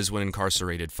boy he was when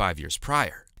incarcerated 5 years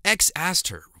prior. X asked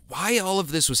her why all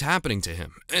of this was happening to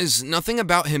him, as nothing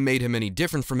about him made him any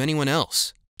different from anyone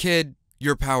else. "Kid,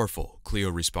 you're powerful," Cleo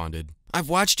responded. "I've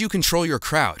watched you control your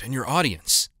crowd and your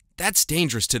audience. That's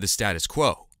dangerous to the status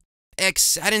quo." X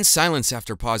sat in silence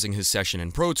after pausing his session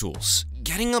in Pro Tools,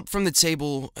 getting up from the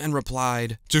table and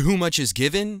replied, "To whom much is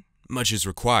given, much is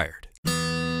required."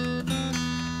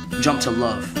 Jump to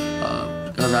love,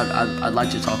 because I'd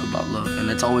like to talk about love, and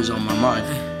it's always on my mind.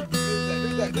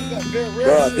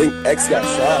 Bro, I think X got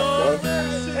shot, bro.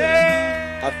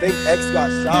 I think X got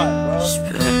shot,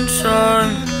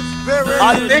 bro.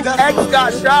 I think X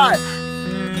got shot.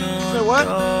 Say what?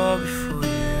 On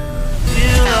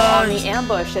the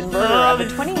ambush and murder of a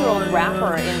 20-year-old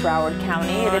rapper in Broward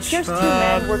County, it appears two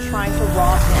men were trying to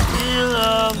rob him.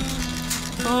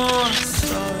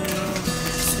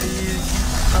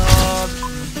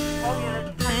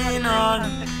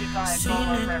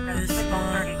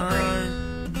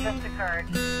 Just occurred,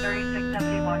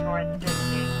 3671 North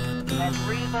 60, at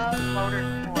Reba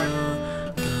Motorsports.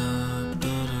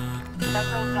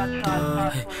 Several gunshots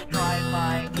possibly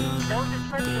drive-by. No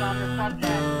description on the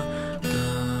subject.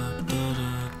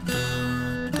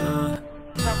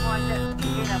 Someone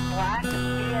in a black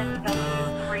BMW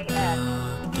 3X.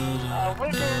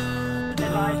 Witness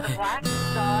advised a black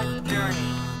Dodge Journey.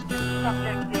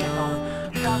 Subject vehicle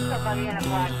shot somebody in a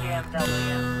black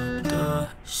BMW.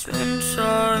 Spend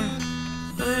time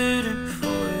waiting for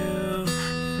you,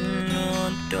 and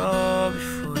I'll die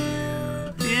before you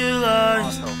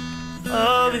realize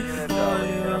I'll be for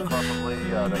you.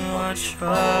 I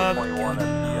try, but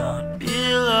cannot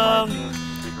be loved.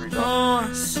 Oh,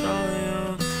 I saw you,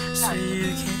 so you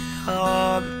can't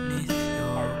hide beneath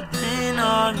your pain.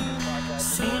 I've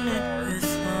seen it with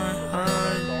my eyes.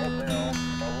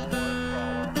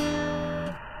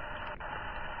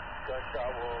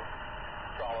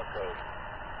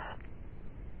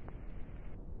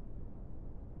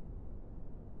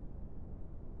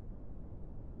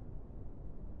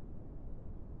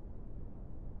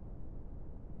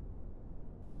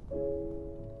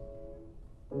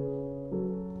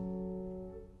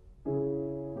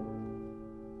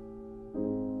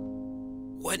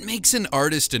 What makes an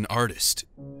artist an artist?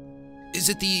 Is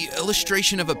it the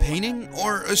illustration of a painting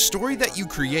or a story that you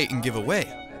create and give away?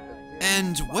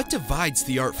 And what divides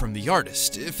the art from the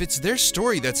artist if it's their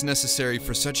story that's necessary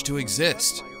for such to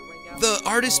exist? The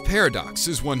artist paradox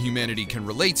is one humanity can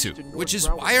relate to, which is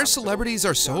why our celebrities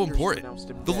are so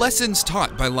important. The lessons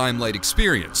taught by Limelight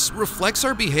Experience reflects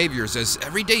our behaviors as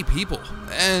everyday people,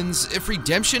 and if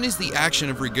redemption is the action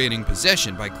of regaining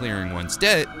possession by clearing one's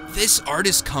debt, this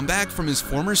artist's comeback from his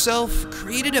former self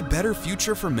created a better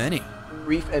future for many.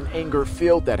 Grief and anger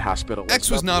filled that hospital. X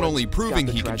was not only proving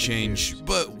he can change,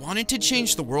 but wanted to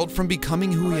change the world from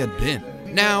becoming who he had been.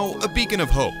 Now, a beacon of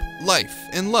hope, life,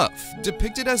 and love,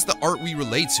 depicted as the art we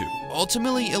relate to,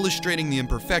 ultimately illustrating the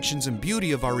imperfections and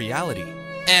beauty of our reality.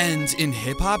 And in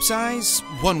hip-hop's eyes,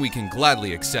 one we can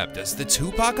gladly accept as the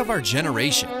Tupac of our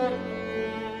generation.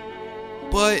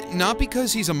 But not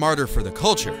because he's a martyr for the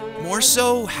culture, more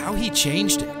so how he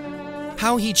changed it.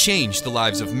 How he changed the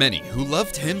lives of many who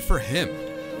loved him for him,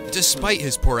 despite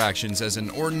his poor actions as an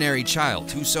ordinary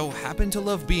child who so happened to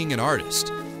love being an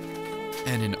artist.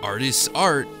 And an artist's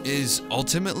art is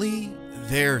ultimately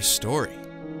their story.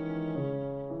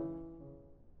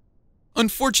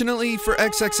 Unfortunately for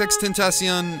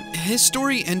XXXTentacion, his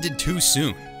story ended too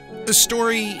soon. A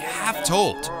story half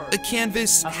told, a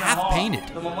canvas half painted.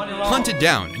 Hunted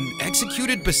down and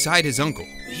executed beside his uncle,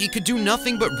 he could do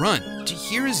nothing but run to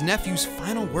hear his nephew's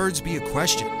final words be a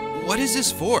question. What is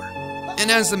this for? And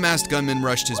as the masked gunman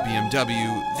rushed his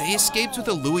BMW, they escaped with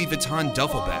a Louis Vuitton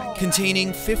duffel bag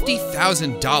containing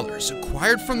 $50,000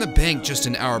 acquired from the bank just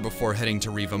an hour before heading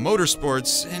to Riva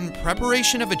Motorsports in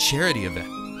preparation of a charity event.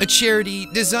 A charity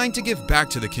designed to give back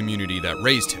to the community that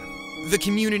raised him. The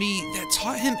community that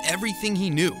taught him everything he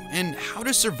knew and how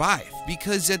to survive,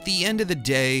 because at the end of the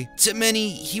day, to many,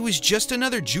 he was just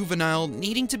another juvenile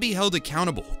needing to be held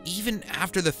accountable, even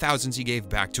after the thousands he gave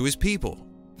back to his people.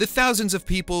 The thousands of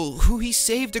people who he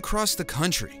saved across the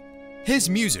country. His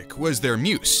music was their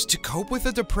muse to cope with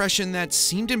a depression that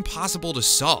seemed impossible to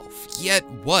solve, yet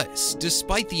was,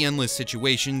 despite the endless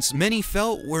situations many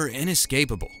felt were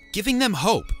inescapable, giving them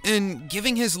hope and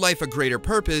giving his life a greater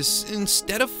purpose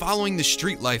instead of following the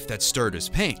street life that stirred his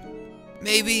pain.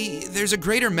 Maybe there's a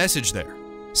greater message there,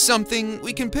 something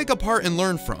we can pick apart and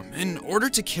learn from in order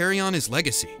to carry on his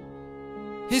legacy.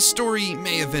 His story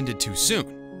may have ended too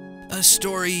soon. A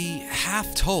story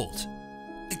half told,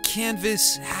 a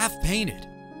canvas half painted,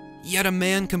 yet a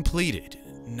man completed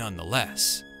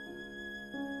nonetheless.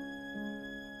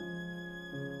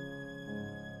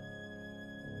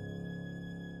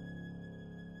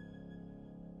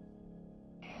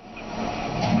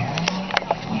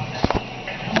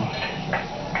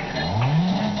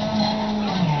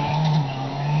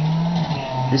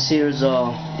 This here is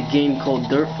a game called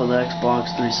Dirt for the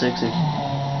Xbox 360.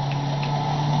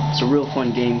 It's a real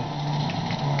fun game.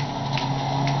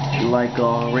 You like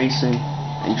racing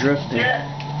and drifting.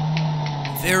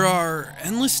 There are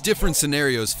endless different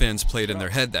scenarios fans played in their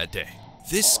head that day.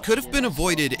 This could have been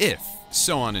avoided if,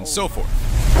 so on and so forth.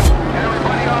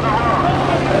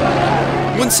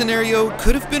 One scenario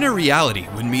could have been a reality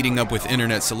when meeting up with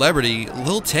internet celebrity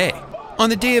Lil Tay. On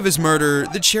the day of his murder,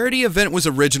 the charity event was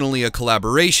originally a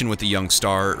collaboration with the young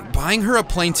star, buying her a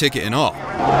plane ticket and all.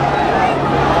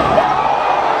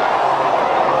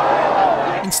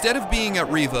 Instead of being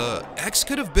at Riva, X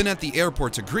could have been at the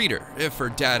airport to greet her if her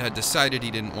dad had decided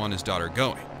he didn't want his daughter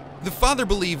going. The father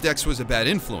believed X was a bad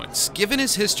influence, given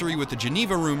his history with the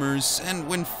Geneva rumors, and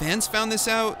when fans found this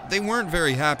out, they weren't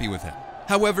very happy with him.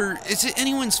 However, is it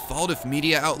anyone's fault if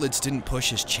media outlets didn't push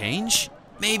his change?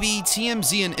 Maybe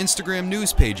TMZ and Instagram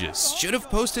news pages should have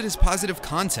posted his positive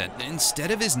content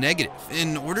instead of his negative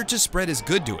in order to spread his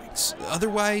good doings.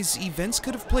 Otherwise, events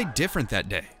could have played different that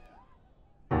day.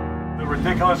 The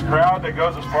ridiculous crowd that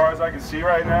goes as far as I can see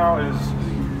right now is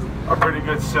a pretty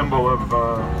good symbol of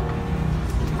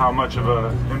how much of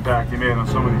an impact he made on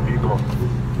so many people.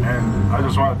 And I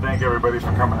just want to thank everybody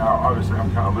for coming out. Obviously,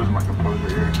 I'm kind of losing my composure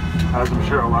here, as I'm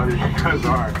sure a lot of you guys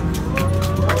are.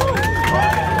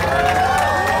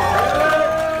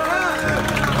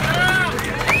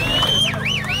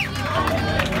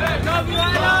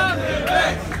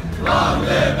 Long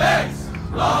live X!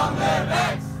 Long live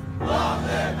X! Long live X! Long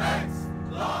live X!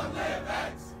 Long live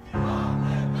X! Long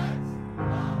live X!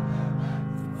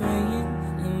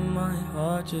 Pain in my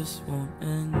heart just won't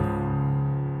end.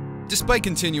 Despite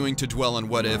continuing to dwell on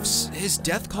what ifs, his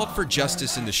death called for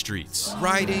justice in the streets,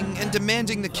 rioting and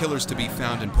demanding the killers to be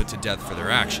found and put to death for their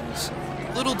actions.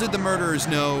 Little did the murderers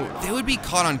know they would be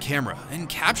caught on camera and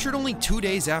captured only 2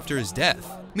 days after his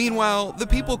death. Meanwhile, the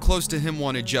people close to him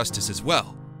wanted justice as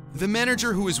well. The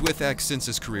manager who was with X since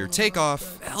his career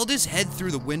takeoff held his head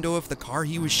through the window of the car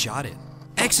he was shot in.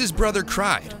 X's brother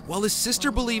cried, while his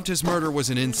sister believed his murder was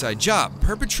an inside job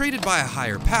perpetrated by a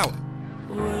higher power.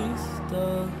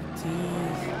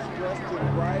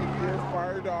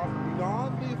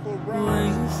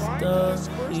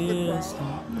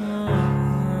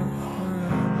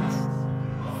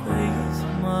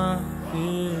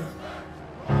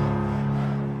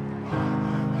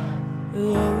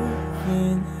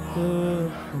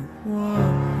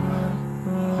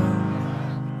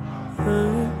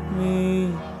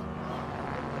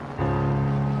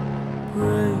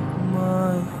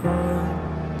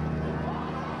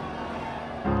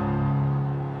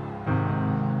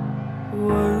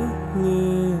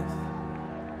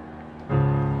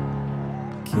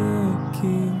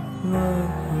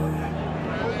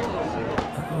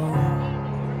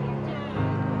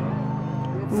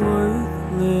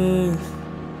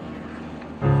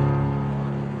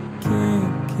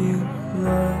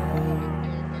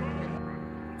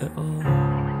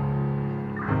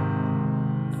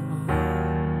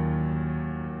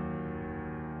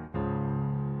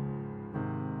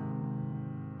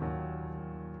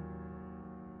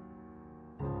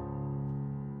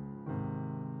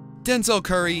 Denzel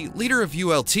Curry, leader of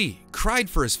ULT, cried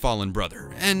for his fallen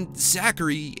brother, and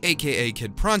Zachary, aka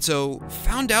Kid Pronto,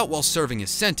 found out while serving his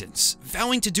sentence,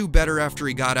 vowing to do better after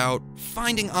he got out,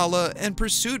 finding Allah, and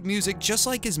pursued music just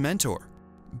like his mentor.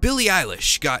 Billie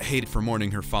Eilish got hated for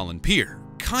mourning her fallen peer,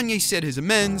 Kanye said his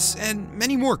amends, and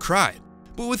many more cried.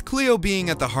 But with Cleo being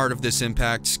at the heart of this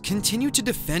impact, continued to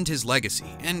defend his legacy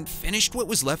and finished what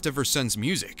was left of her son's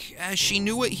music, as she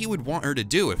knew what he would want her to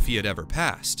do if he had ever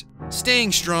passed.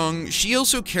 Staying strong, she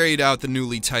also carried out the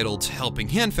newly titled Helping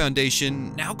Hand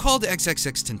Foundation, now called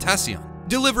XXXTentacion,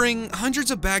 delivering hundreds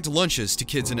of bagged lunches to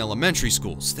kids in elementary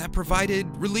schools that provided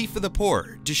relief for the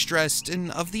poor, distressed,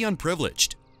 and of the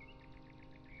unprivileged.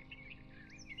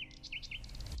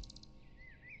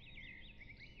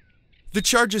 The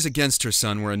charges against her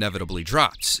son were inevitably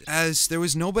dropped, as there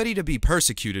was nobody to be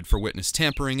persecuted for witness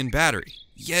tampering and battery,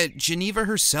 yet Geneva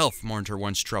herself mourned her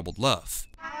once troubled love.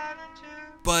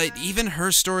 But even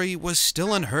her story was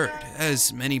still unheard,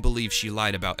 as many believe she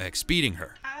lied about X beating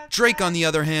her. Drake, on the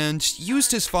other hand,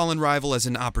 used his fallen rival as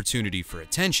an opportunity for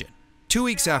attention. 2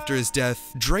 weeks after his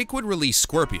death, Drake would release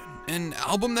Scorpion, an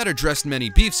album that addressed many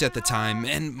beefs at the time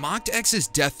and mocked X's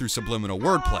death through subliminal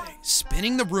wordplay,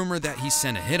 spinning the rumor that he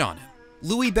sent a hit on him.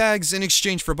 Louis bags in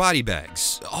exchange for body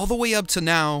bags, all the way up to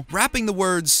now, rapping the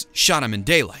words, "Shot him in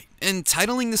daylight," and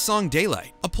titling the song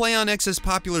Daylight, a play on X's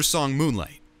popular song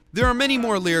Moonlight. There are many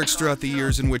more lyrics throughout the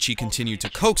years in which he continued to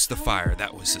coax the fire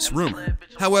that was this rumor.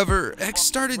 However, X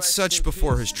started such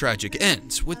before his tragic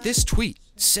end with this tweet,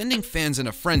 sending fans in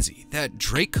a frenzy that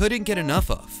Drake couldn't get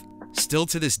enough of. Still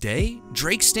to this day,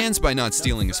 Drake stands by not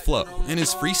stealing his flow, and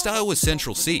his freestyle was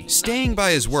Central C, staying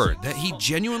by his word that he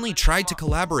genuinely tried to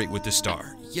collaborate with the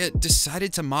star, yet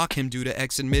decided to mock him due to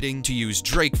X admitting to use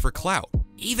Drake for clout.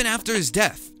 Even after his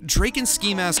death, Drake and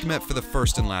Ski Mask met for the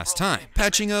first and last time,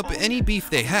 patching up any beef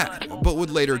they had, but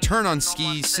would later turn on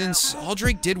Ski since all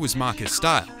Drake did was mock his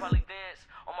style.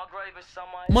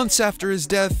 Months after his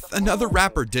death, another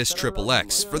rapper dissed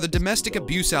XXX for the domestic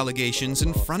abuse allegations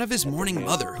in front of his mourning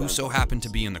mother, who so happened to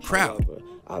be in the crowd.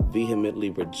 I vehemently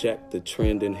reject the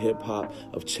trend in hip-hop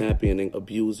of championing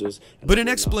abusers. But an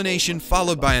explanation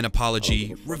followed by an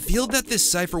apology revealed that this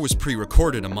cipher was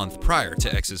pre-recorded a month prior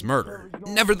to X's murder.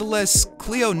 Nevertheless,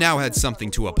 Cleo now had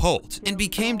something to uphold, and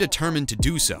became determined to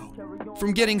do so.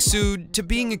 From getting sued to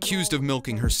being accused of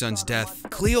milking her son's death,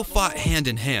 Cleo fought hand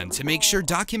in hand to make sure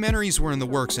documentaries were in the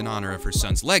works in honor of her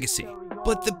son's legacy.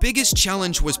 But the biggest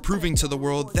challenge was proving to the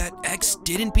world that X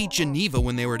didn't beat Geneva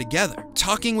when they were together,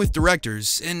 talking with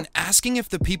directors and asking if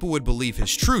the people would believe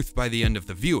his truth by the end of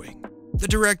the viewing. The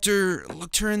director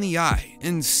looked her in the eye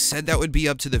and said that would be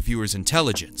up to the viewer's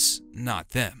intelligence, not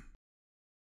them.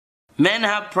 Men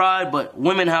have pride, but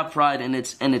women have pride, and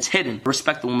it's hidden.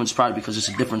 Respect the woman's pride because it's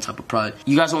a different type of pride.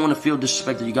 You guys don't want to feel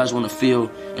disrespected. You guys want to feel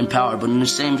empowered. But in the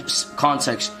same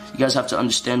context, you guys have to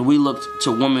understand we looked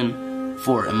to women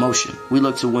for emotion. We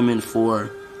look to women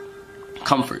for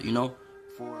comfort, you know?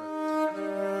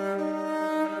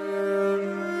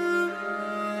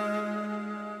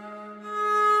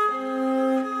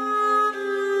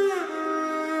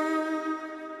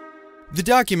 The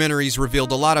documentaries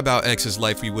revealed a lot about X's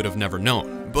life we would have never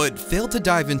known, but failed to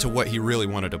dive into what he really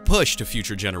wanted to push to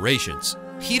future generations.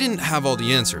 He didn't have all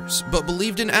the answers, but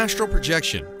believed in astral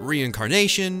projection,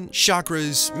 reincarnation,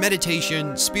 chakras,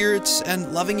 meditation, spirits,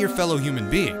 and loving your fellow human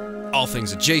being, all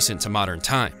things adjacent to modern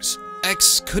times.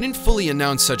 X couldn't fully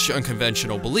announce such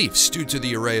unconventional beliefs due to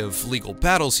the array of legal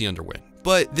battles he underwent,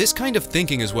 but this kind of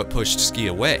thinking is what pushed Ski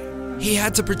away. He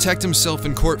had to protect himself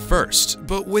in court first,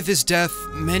 but with his death,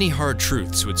 many hard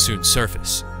truths would soon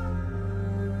surface.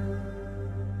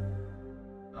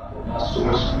 A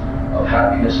source of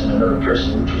happiness in another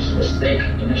person, which was a mistake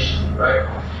initially, right?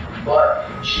 But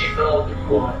she fell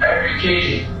through on every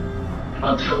occasion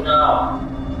until now,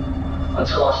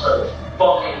 until I started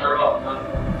fucking her up.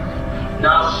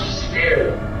 Now she's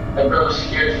scared, like really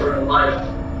scared for her life,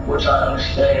 which I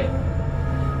understand.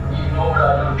 You know what I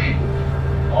know, people.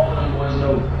 All of them boys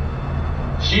know.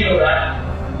 She know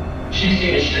that. She's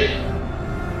seen this shit.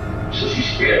 So she's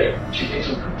scared. She thinks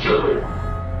I'm gonna kill her.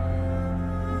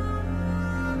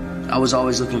 I was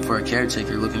always looking for a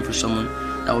caretaker, looking for someone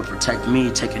that would protect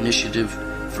me, take initiative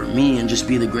for me, and just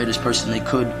be the greatest person they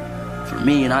could for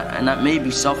me. And that may be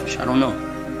selfish, I don't know.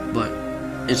 But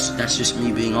that's just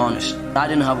me being honest. I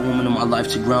didn't have a woman in my life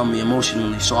to ground me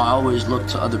emotionally, so I always looked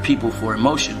to other people for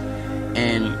emotion.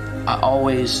 And I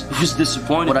always was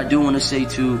disappointed. What I do want to say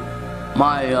to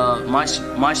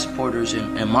my supporters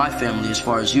and my family, as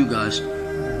far as you guys,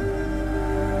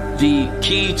 the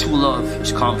key to love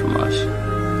is compromise.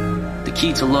 The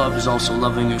key to love is also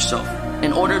loving yourself.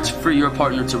 In order for your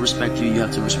partner to respect you, you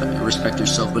have to respect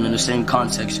yourself, but in the same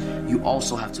context, you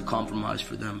also have to compromise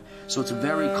for them. So it's a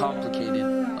very complicated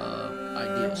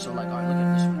idea. So like, all right, look at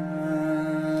it this way.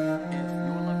 If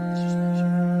your lover disrespects you,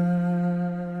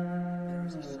 there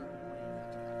is a certain way you have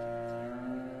to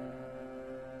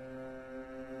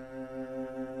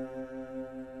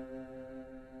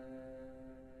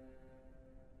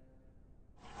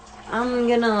I'm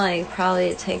gonna like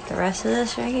probably take the rest of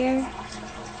this right here.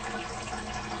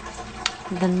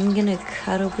 Then I'm gonna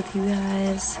cuddle with you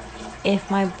guys.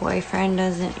 If my boyfriend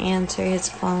doesn't answer his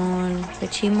phone,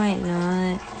 which he might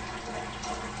not.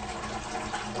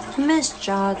 I miss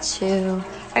Jah too.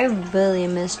 I really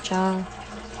miss Jah.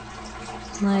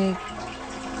 Like,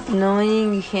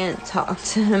 knowing you can't talk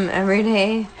to him every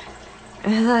day,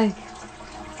 or like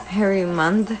every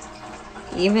month,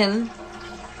 even.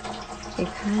 It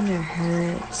kind of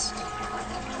hurts.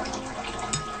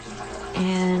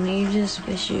 And you just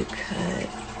wish you could.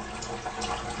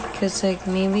 Cause like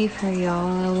maybe for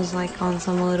y'all it was like on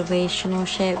some motivational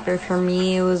shit, but for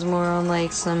me it was more on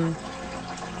like some,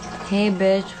 hey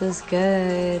bitch, was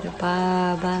good,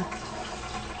 blah blah.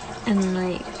 And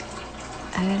like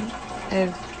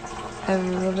I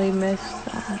really missed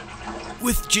that.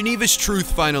 With Geneva's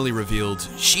truth finally revealed,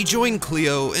 she joined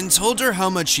Cleo and told her how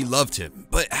much she loved him,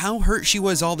 but how hurt she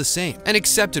was all the same, and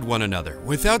accepted one another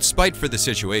without spite for the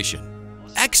situation.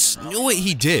 X knew what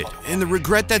he did, and the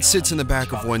regret that sits in the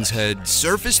back of one's head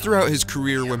surfaced throughout his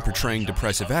career when portraying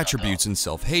depressive attributes and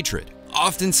self-hatred.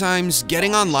 Oftentimes,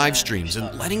 getting on live streams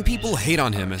and letting people hate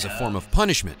on him as a form of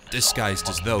punishment, disguised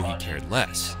as though he cared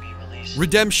less.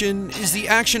 Redemption is the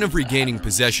action of regaining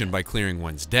possession by clearing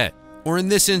one's debt, or in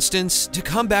this instance, to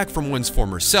come back from one's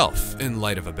former self in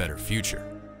light of a better future.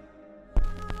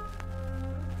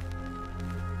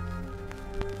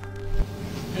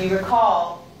 You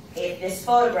recall, if this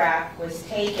photograph was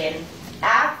taken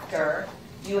after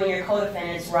you and your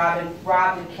co-defendants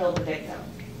robbed and killed the victim.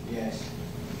 Yes.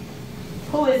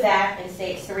 Who is that in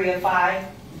stakes 3 of 5,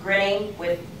 grinning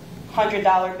with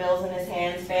 $100 bills in his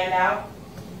hands, fanned out?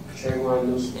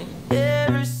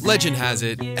 Legend has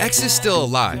it, X is still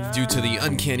alive due to the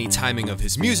uncanny timing of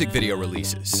his music video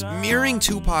releases, mirroring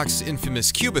Tupac's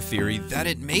infamous Cuba theory that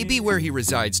it may be where he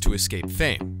resides to escape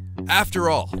fame. After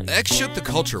all, X shook the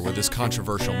culture with his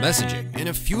controversial messaging in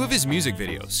a few of his music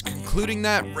videos, concluding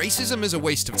that racism is a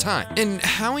waste of time, and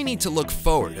how we need to look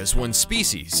forward as one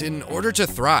species in order to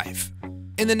thrive.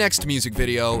 In the next music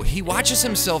video, he watches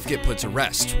himself get put to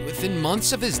rest within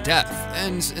months of his death,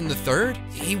 and in the third,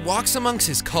 he walks amongst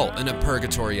his cult in a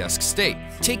purgatory-esque state,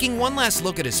 taking one last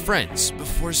look at his friends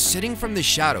before sitting from the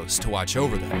shadows to watch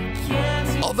over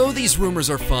them. Although these rumors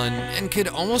are fun and could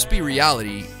almost be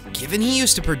reality, given he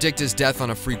used to predict his death on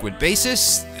a frequent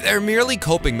basis, they're merely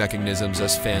coping mechanisms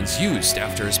us fans used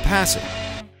after his passing.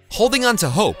 Holding on to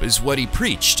hope is what he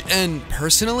preached, and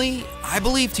personally, I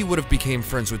believed he would have become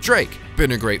friends with Drake,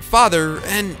 been a great father,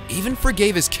 and even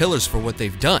forgave his killers for what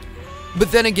they've done.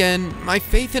 But then again, my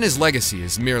faith in his legacy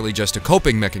is merely just a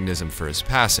coping mechanism for his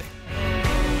passing.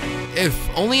 If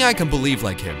only I can believe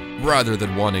like him, rather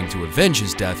than wanting to avenge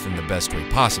his death in the best way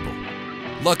possible.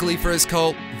 Luckily for his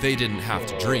cult, they didn't have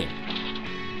to dream.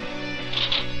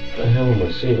 What the hell am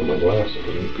I seeing in my glasses?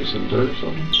 A piece of dirt or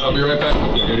something? I'll be right back.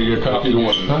 I gotta get a copy of the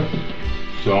one. Huh?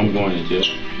 So I'm going to jail?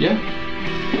 Yeah.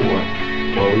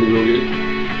 Why? Well, let me go get it.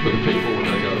 For the paper when I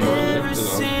got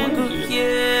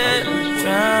it.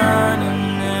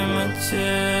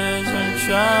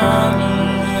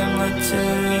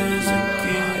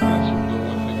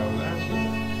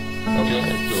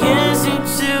 Can't seem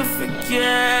to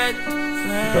forget.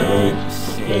 Let me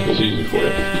make this easy for you.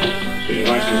 So you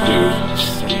like to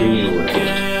do union work.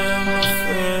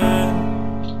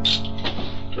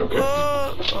 Okay.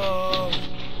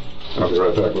 I'll be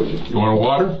right back with you. You want a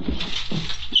water?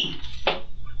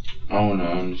 I want to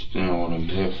understand what I'm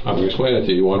here for. I'm going to explain it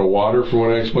to you. You want a water for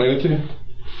when I explain it to you?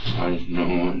 I just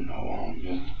don't want to know what I'm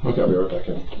here. Okay, I'll be right back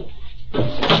in.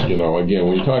 You know, again,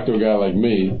 when you talk to a guy like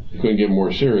me, I couldn't get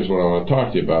more serious what I want to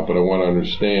talk to you about, but I want to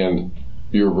understand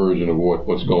your version of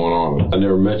what's going on. I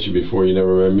never met you before. You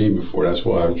never met me before. That's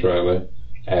why I'm trying to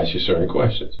ask you certain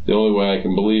questions. The only way I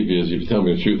can believe you is if you tell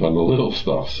me the truth on the little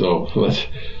stuff. So let's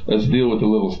deal with the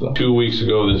little stuff. 2 weeks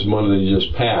ago, this Monday that you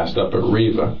just passed up at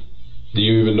Riva. Do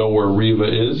you even know where Riva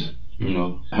is?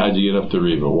 No. How'd you get up to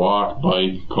Riva? Walk,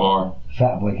 bike, car?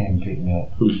 Fat boy came and picked me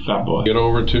up. Who's Fat Boy? Get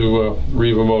over to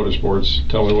Riva Motorsports.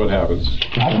 Tell me what happens.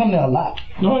 I come there a lot.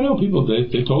 No, I know. People,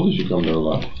 they told us you come there a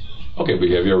lot. Okay, but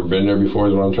have you ever been there before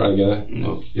is what I'm trying to get at?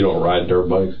 No. You don't ride dirt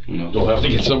bikes? No. Don't have to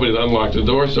get somebody to unlock the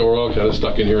door, so we're all kind of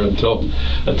stuck in here until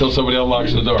somebody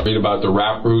unlocks the door. Read about the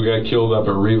rapper who got killed up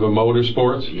at Riva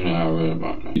Motorsports? Yeah, I read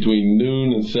about that. Between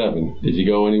noon and 7, did you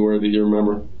go anywhere that you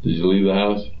remember? Did you leave the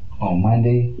house? On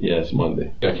Monday? Yes,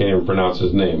 Monday. I can't even pronounce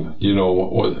his name. Do you know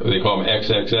what they call him?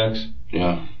 XXX?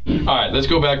 Yeah. All right, let's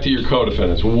go back to your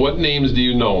co-defendants. What names do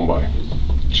you know him by?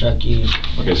 Chucky.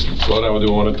 Okay, slow down. We'll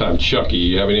do one at a time. Chucky.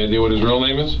 You have any idea what his real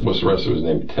name is? What's the rest of his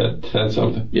name? Ted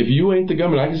something? If you ain't the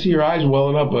gunman, I can see your eyes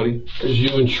welling up, buddy. There's you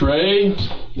and Trey.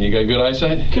 You got good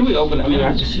eyesight? Can we open it? I mean, I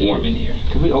have to see him in here.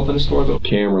 Can we open the store, though?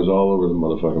 Cameras all over the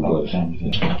motherfucking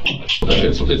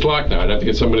place. It's locked now. I'd have to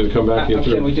get somebody to come back in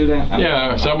through. Can we do that?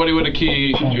 Yeah, somebody with a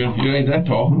key. You ain't that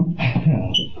tall.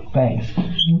 Thanks.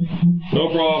 No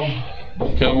problem.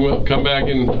 Come back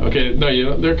and... Okay,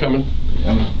 no, they're coming.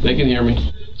 They can hear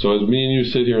me. So as me and you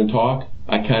sit here and talk,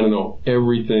 I kind of know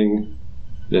everything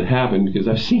that happened because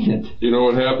I've seen it. You know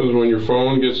what happens when your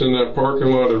phone gets in that parking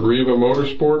lot at Riva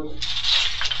Motorsport?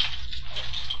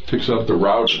 Picks up the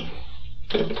router.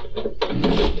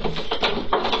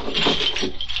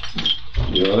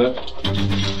 You know that?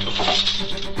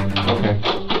 Okay.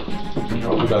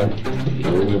 I'll be back.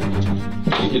 Here we go.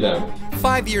 Take you down.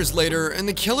 5 years later, and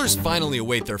the killers finally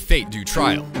await their fate due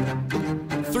trial.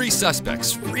 3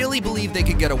 suspects really believed they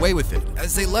could get away with it,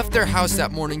 as they left their house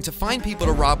that morning to find people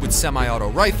to rob with semi-auto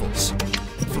rifles.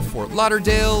 For Fort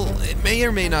Lauderdale, it may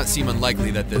or may not seem unlikely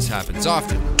that this happens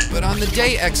often, but on the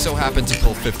day X so happened to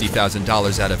pull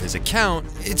 $50,000 out of his account,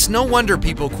 it's no wonder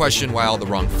people question why all the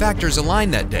wrong factors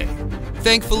aligned that day.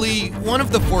 Thankfully, one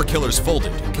of the 4 killers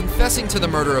folded, confessing to the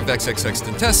murder of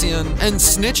XXXTentacion, and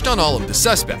snitched on all of the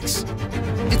suspects.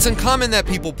 It's uncommon that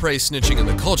people praise snitching in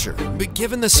the culture, but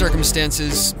given the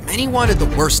circumstances, many wanted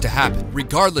the worst to happen,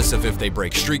 regardless of if they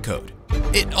break street code.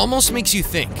 It almost makes you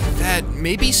think that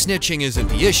maybe snitching isn't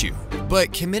the issue,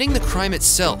 but committing the crime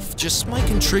itself just might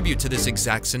contribute to this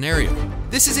exact scenario.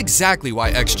 This is exactly why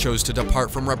X chose to depart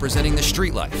from representing the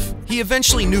street life. He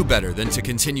eventually knew better than to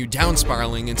continue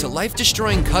down-spiraling into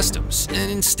life-destroying customs, and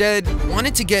instead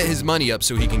wanted to get his money up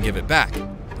so he can give it back.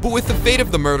 But with the fate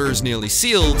of the murderers nearly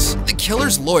sealed, the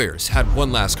killer's lawyers had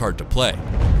one last card to play.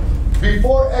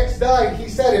 Before X died, he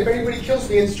said, if anybody kills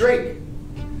me, it's Drake.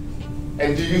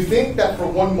 And do you think that for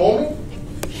one moment,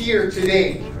 here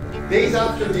today, days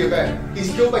after the event,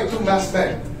 he's killed by 2 masked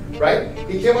men, right?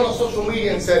 He came on social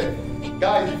media and said,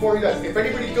 guys, before he dies, if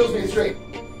anybody kills me, it's Drake.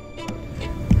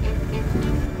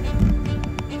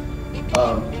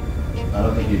 I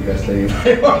don't think he addressed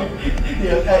anybody.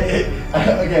 Again,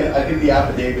 I think the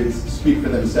affidavits speak for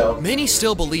themselves. Many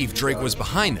still believe Drake was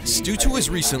behind this due to his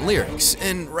recent lyrics,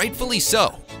 and rightfully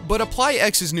so. But apply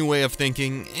X's new way of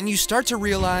thinking, and you start to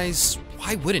realize,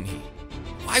 why wouldn't he?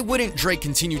 Why wouldn't Drake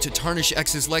continue to tarnish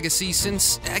X's legacy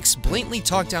since X blatantly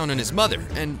talked down on his mother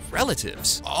and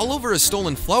relatives, all over a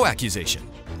stolen flow accusation?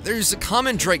 There's a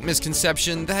common Drake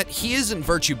misconception that he isn't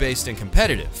virtue-based and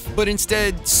competitive, but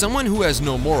instead someone who has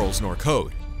no morals nor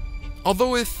code.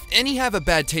 Although if any have a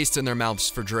bad taste in their mouths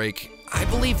for Drake, I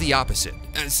believe the opposite,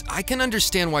 as I can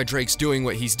understand why Drake's doing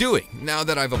what he's doing now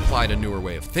that I've applied a newer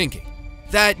way of thinking.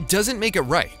 That doesn't make it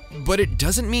right, but it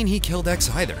doesn't mean he killed X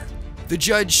either. The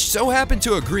judge so happened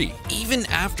to agree, even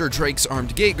after Drake's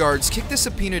armed gate guards kicked the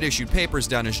subpoenaed issued papers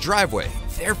down his driveway,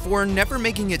 therefore never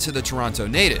making it to the Toronto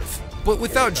native. But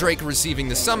without Drake receiving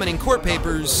the summoning court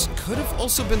papers, could have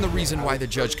also been the reason why the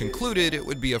judge concluded it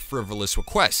would be a frivolous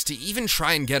request to even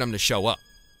try and get him to show up.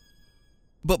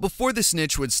 But before the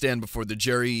snitch would stand before the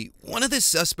jury, one of the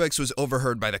suspects was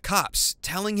overheard by the cops,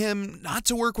 telling him not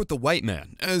to work with the white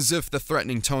man, as if the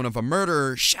threatening tone of a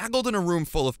murderer shackled in a room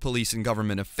full of police and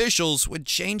government officials would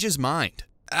change his mind.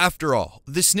 After all,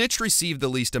 the snitch received the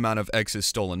least amount of X's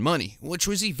stolen money, which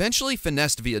was eventually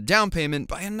finessed via down payment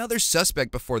by another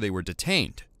suspect before they were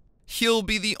detained. He'll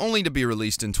be the only to be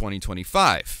released in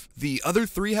 2025. The other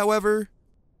three, however...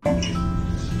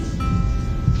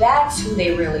 That's who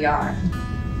they really are.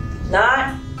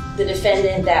 Not the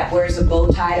defendant that wears a bow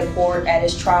tie to court at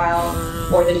his trial,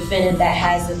 or the defendant that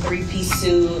has the three-piece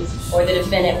suit, or the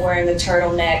defendant wearing a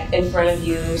turtleneck in front of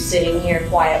you, sitting here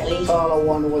quietly. The other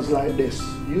one was like this.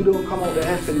 You don't come out the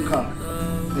effing car.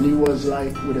 And he was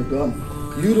like with a gun.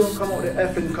 You don't come out the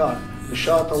effing car. The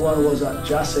shorter one was at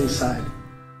Jahseh's side.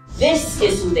 This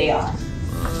is who they are.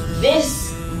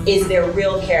 This is their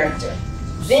real character.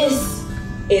 This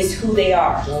is who they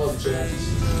are. Give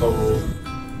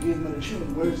him the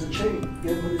chain. Where's the chain?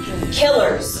 Give him the chain.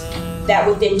 Killers that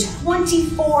within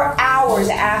 24 hours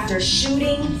after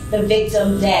shooting the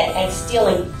victim dead and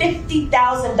stealing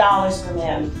 $50,000 from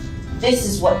him, this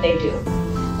is what they do.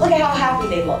 Look at how happy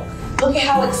they look. Look at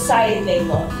how excited they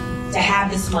look to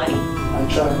have this money. I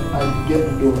get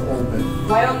the door open.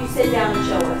 Why don't you sit down and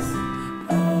show us?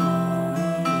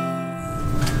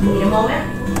 Need a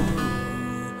moment?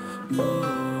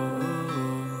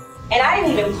 And I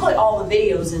didn't even put all the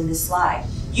videos in this slide.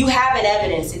 You have it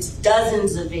evidence, it's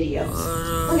dozens of videos.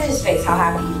 Look at his face, how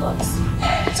happy he looks.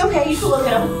 It's okay, you can look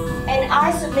at him. And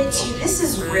I submit to you, this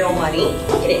is real money.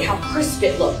 Look at it, how crisp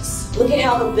it looks. Look at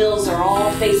how the bills are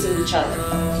all facing each other.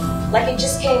 Like it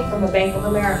just came from a Bank of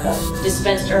America,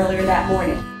 dispensed earlier that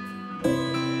morning.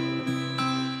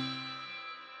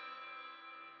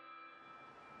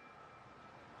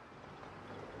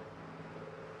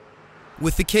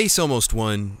 With the case almost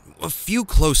won, a few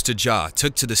close to Jah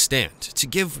took to the stand to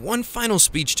give one final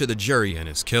speech to the jury and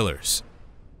his killers.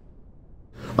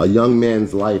 A young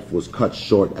man's life was cut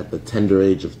short at the tender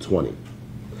age of 20.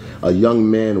 A young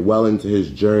man well into his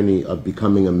journey of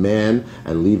becoming a man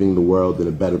and leaving the world in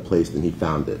a better place than he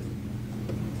found it.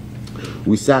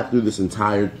 We sat through this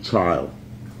entire trial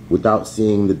without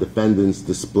seeing the defendants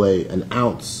display an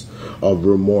ounce of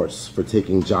remorse for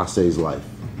taking Jahseh's life.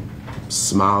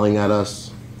 Smiling at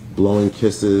us, blowing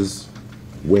kisses,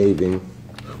 waving.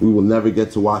 We will never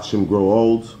get to watch him grow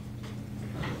old.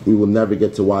 We will never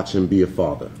get to watch him be a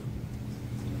father.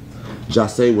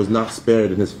 Jahseh was not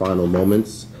spared in his final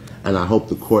moments, and I hope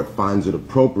the court finds it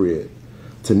appropriate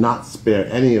to not spare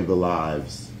any of the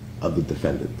lives of the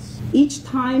defendants. Each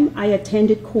time I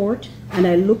attended court and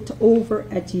I looked over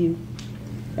at you,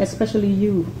 especially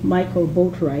you, Michael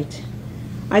Boatwright,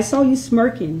 I saw you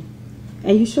smirking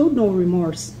and you showed no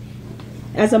remorse.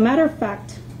 As a matter of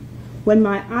fact, when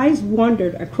my eyes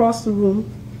wandered across the room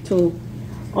to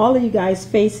all of you guys'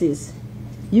 faces,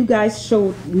 you guys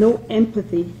showed no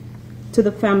empathy to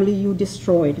the family you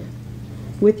destroyed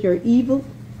with your evil,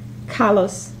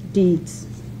 callous deeds.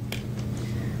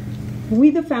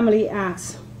 We, the family,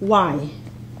 ask, why?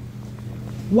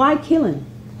 Why killing?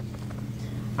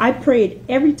 I prayed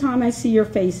every time I see your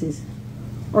faces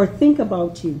or think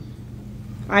about you.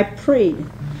 I prayed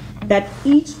that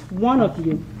each one of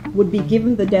you would be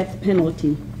given the death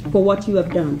penalty for what you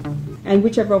have done. And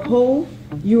whichever hole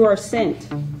you are sent,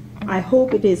 I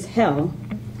hope it is hell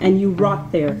and you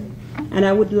rot there. And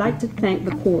I would like to thank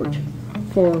the court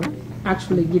for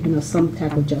actually giving us some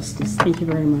type of justice. Thank you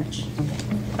very much.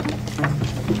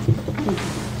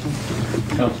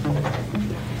 Counsel.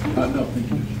 No, thank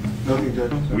you. Nothing,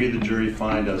 Judge. We, the jury,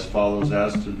 find as follows: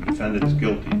 as to the defendant is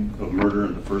guilty of murder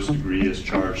in the first degree as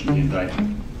charged in the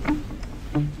indictment.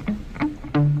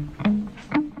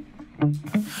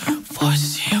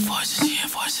 Voices here,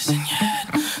 voices in your head.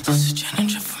 Those are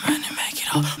energy for men to make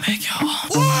it all, make your own.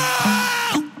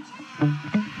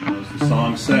 As the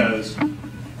song says,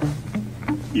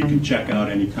 you can check out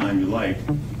anytime you like,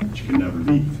 but you can never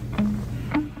leave.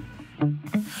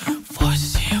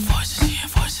 Voices here,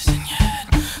 voices in your head.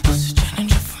 Those are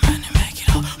energy for men to make it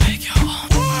all, make your own.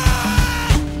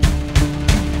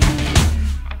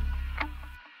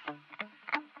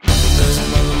 There's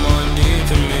another mind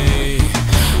deep in me.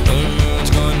 Don't know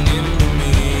what's gone into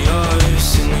me. I've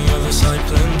seen the other side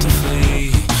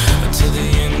plentifully. Until the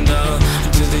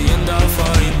end I'll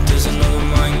fight. There's another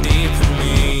mind deep in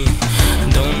me.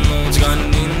 Don't know what's gone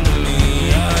into me.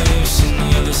 I've seen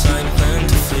the other side.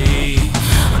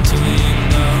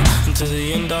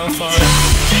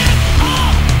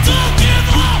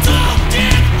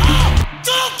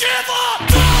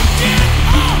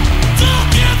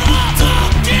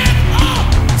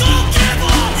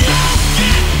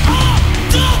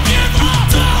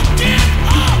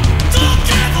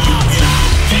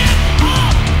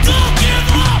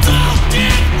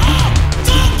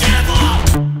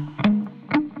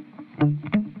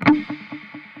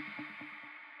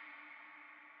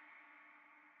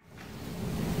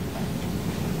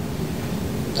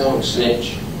 Don't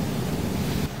snitch.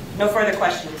 No further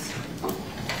questions.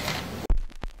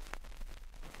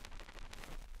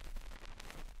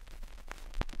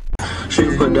 She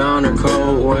put down her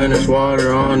coat when there's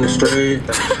water on the street.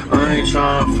 I ain't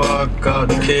tryna fuck out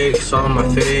the kicks on my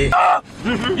feet.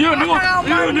 You a nigga,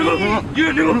 you a nigga, you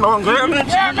a nigga.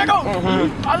 Yeah, nigga.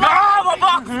 I'm a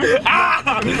buck.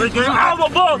 I'm a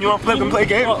buck. You wanna play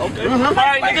game? Okay.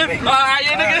 Alright, nigga. Alright,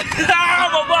 yeah, nigga.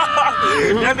 I'm a buck.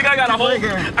 Yeah, nigga,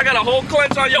 I got a whole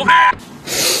clench on your ass.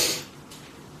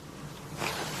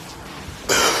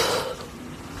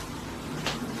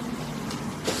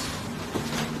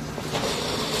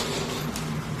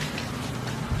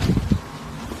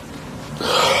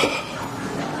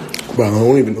 Bro, I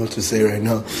don't even know what to say right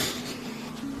now.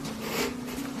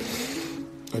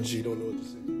 I just don't know what to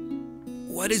say.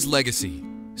 What is legacy?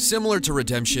 Similar to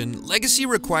redemption, legacy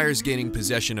requires gaining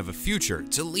possession of a future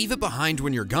to leave it behind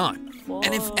when you're gone.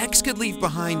 And if X could leave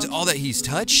behind all that he's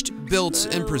touched, built,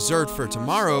 and preserved for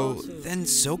tomorrow, then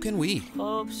so can we.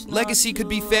 Legacy could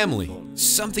be family,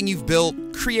 something you've built,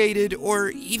 created,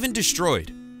 or even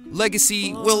destroyed.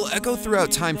 Legacy will echo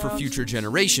throughout time for future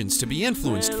generations to be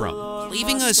influenced from,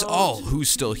 leaving us all who's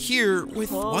still here with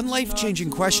one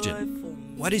life-changing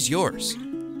question. What is yours?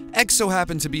 X so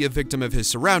happened to be a victim of his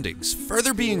surroundings,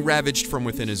 further being ravaged from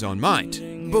within his own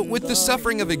mind. But with the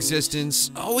suffering of existence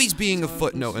always being a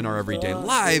footnote in our everyday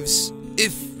lives,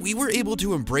 if we were able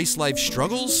to embrace life's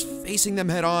struggles, facing them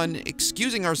head-on,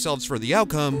 excusing ourselves for the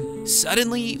outcome,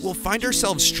 suddenly we'll find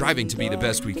ourselves striving to be the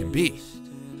best we can be.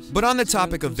 But on the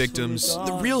topic of victims,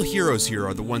 the real heroes here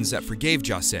are the ones that forgave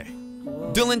Jahseh.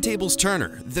 Dylan Tables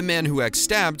Turner, the man who X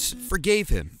stabbed, forgave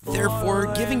him,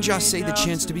 therefore giving Jahseh the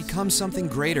chance to become something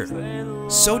greater.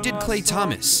 So did Clay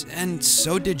Thomas, and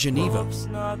so did Geneva.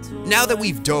 Now that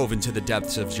we've dove into the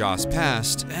depths of Jah's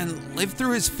past, and lived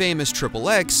through his famous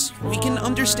XXX, we can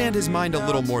understand his mind a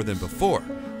little more than before.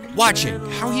 Watching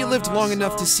how he lived long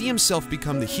enough to see himself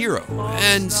become the hero,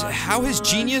 and how his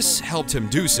genius helped him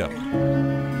do so.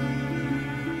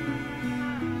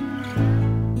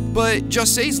 But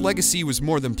Jahseh's legacy was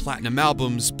more than platinum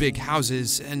albums, big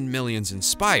houses, and millions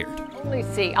inspired.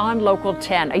 See on Local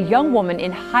 10, a young woman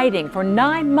in hiding for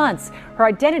 9 months. Her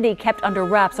identity kept under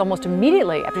wraps almost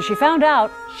immediately after she found out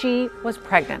she was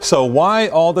pregnant. So why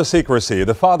all the secrecy?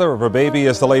 The father of her baby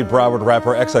is the late Broward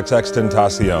rapper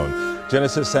XXXTentacion.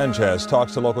 Genesis Sanchez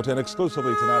talks to Local 10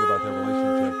 exclusively tonight about their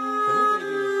relationship.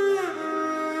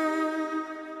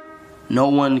 No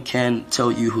one can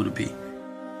tell you who to be.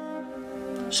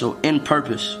 So in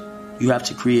purpose, you have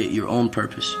to create your own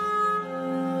purpose.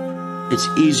 It's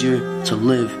easier to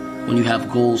live when you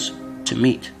have goals to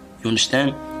meet. You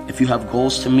understand? If you have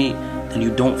goals to meet, then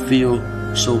you don't feel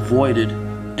so voided,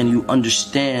 and you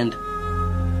understand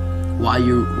why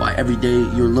every day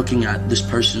you're looking at this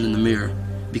person in the mirror,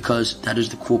 because that is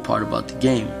the cool part about the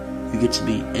game. You get to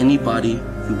be anybody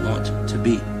you want to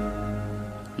be.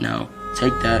 Now,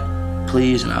 take that,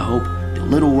 please, and I hope the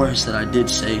little words that I did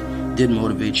say did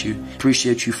motivate you.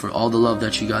 Appreciate you for all the love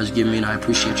that you guys give me, and I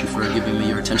appreciate you for giving me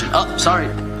your attention. Oh, sorry.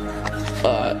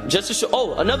 Just to show,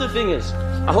 oh, another thing is,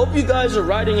 I hope you guys are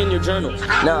writing in your journals.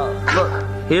 Now,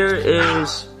 look, here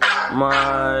is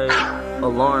my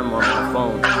alarm on my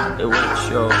phone. It won't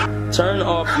show. Turn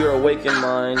off your awakened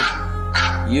mind.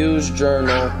 Use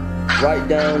journal. Write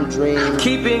down dreams.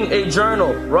 Keeping a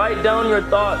journal. Write down your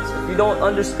thoughts. If you don't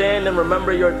understand and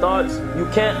remember your thoughts, you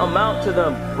can't amount to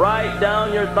them. Write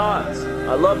down your thoughts.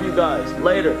 I love you guys.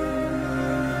 Later.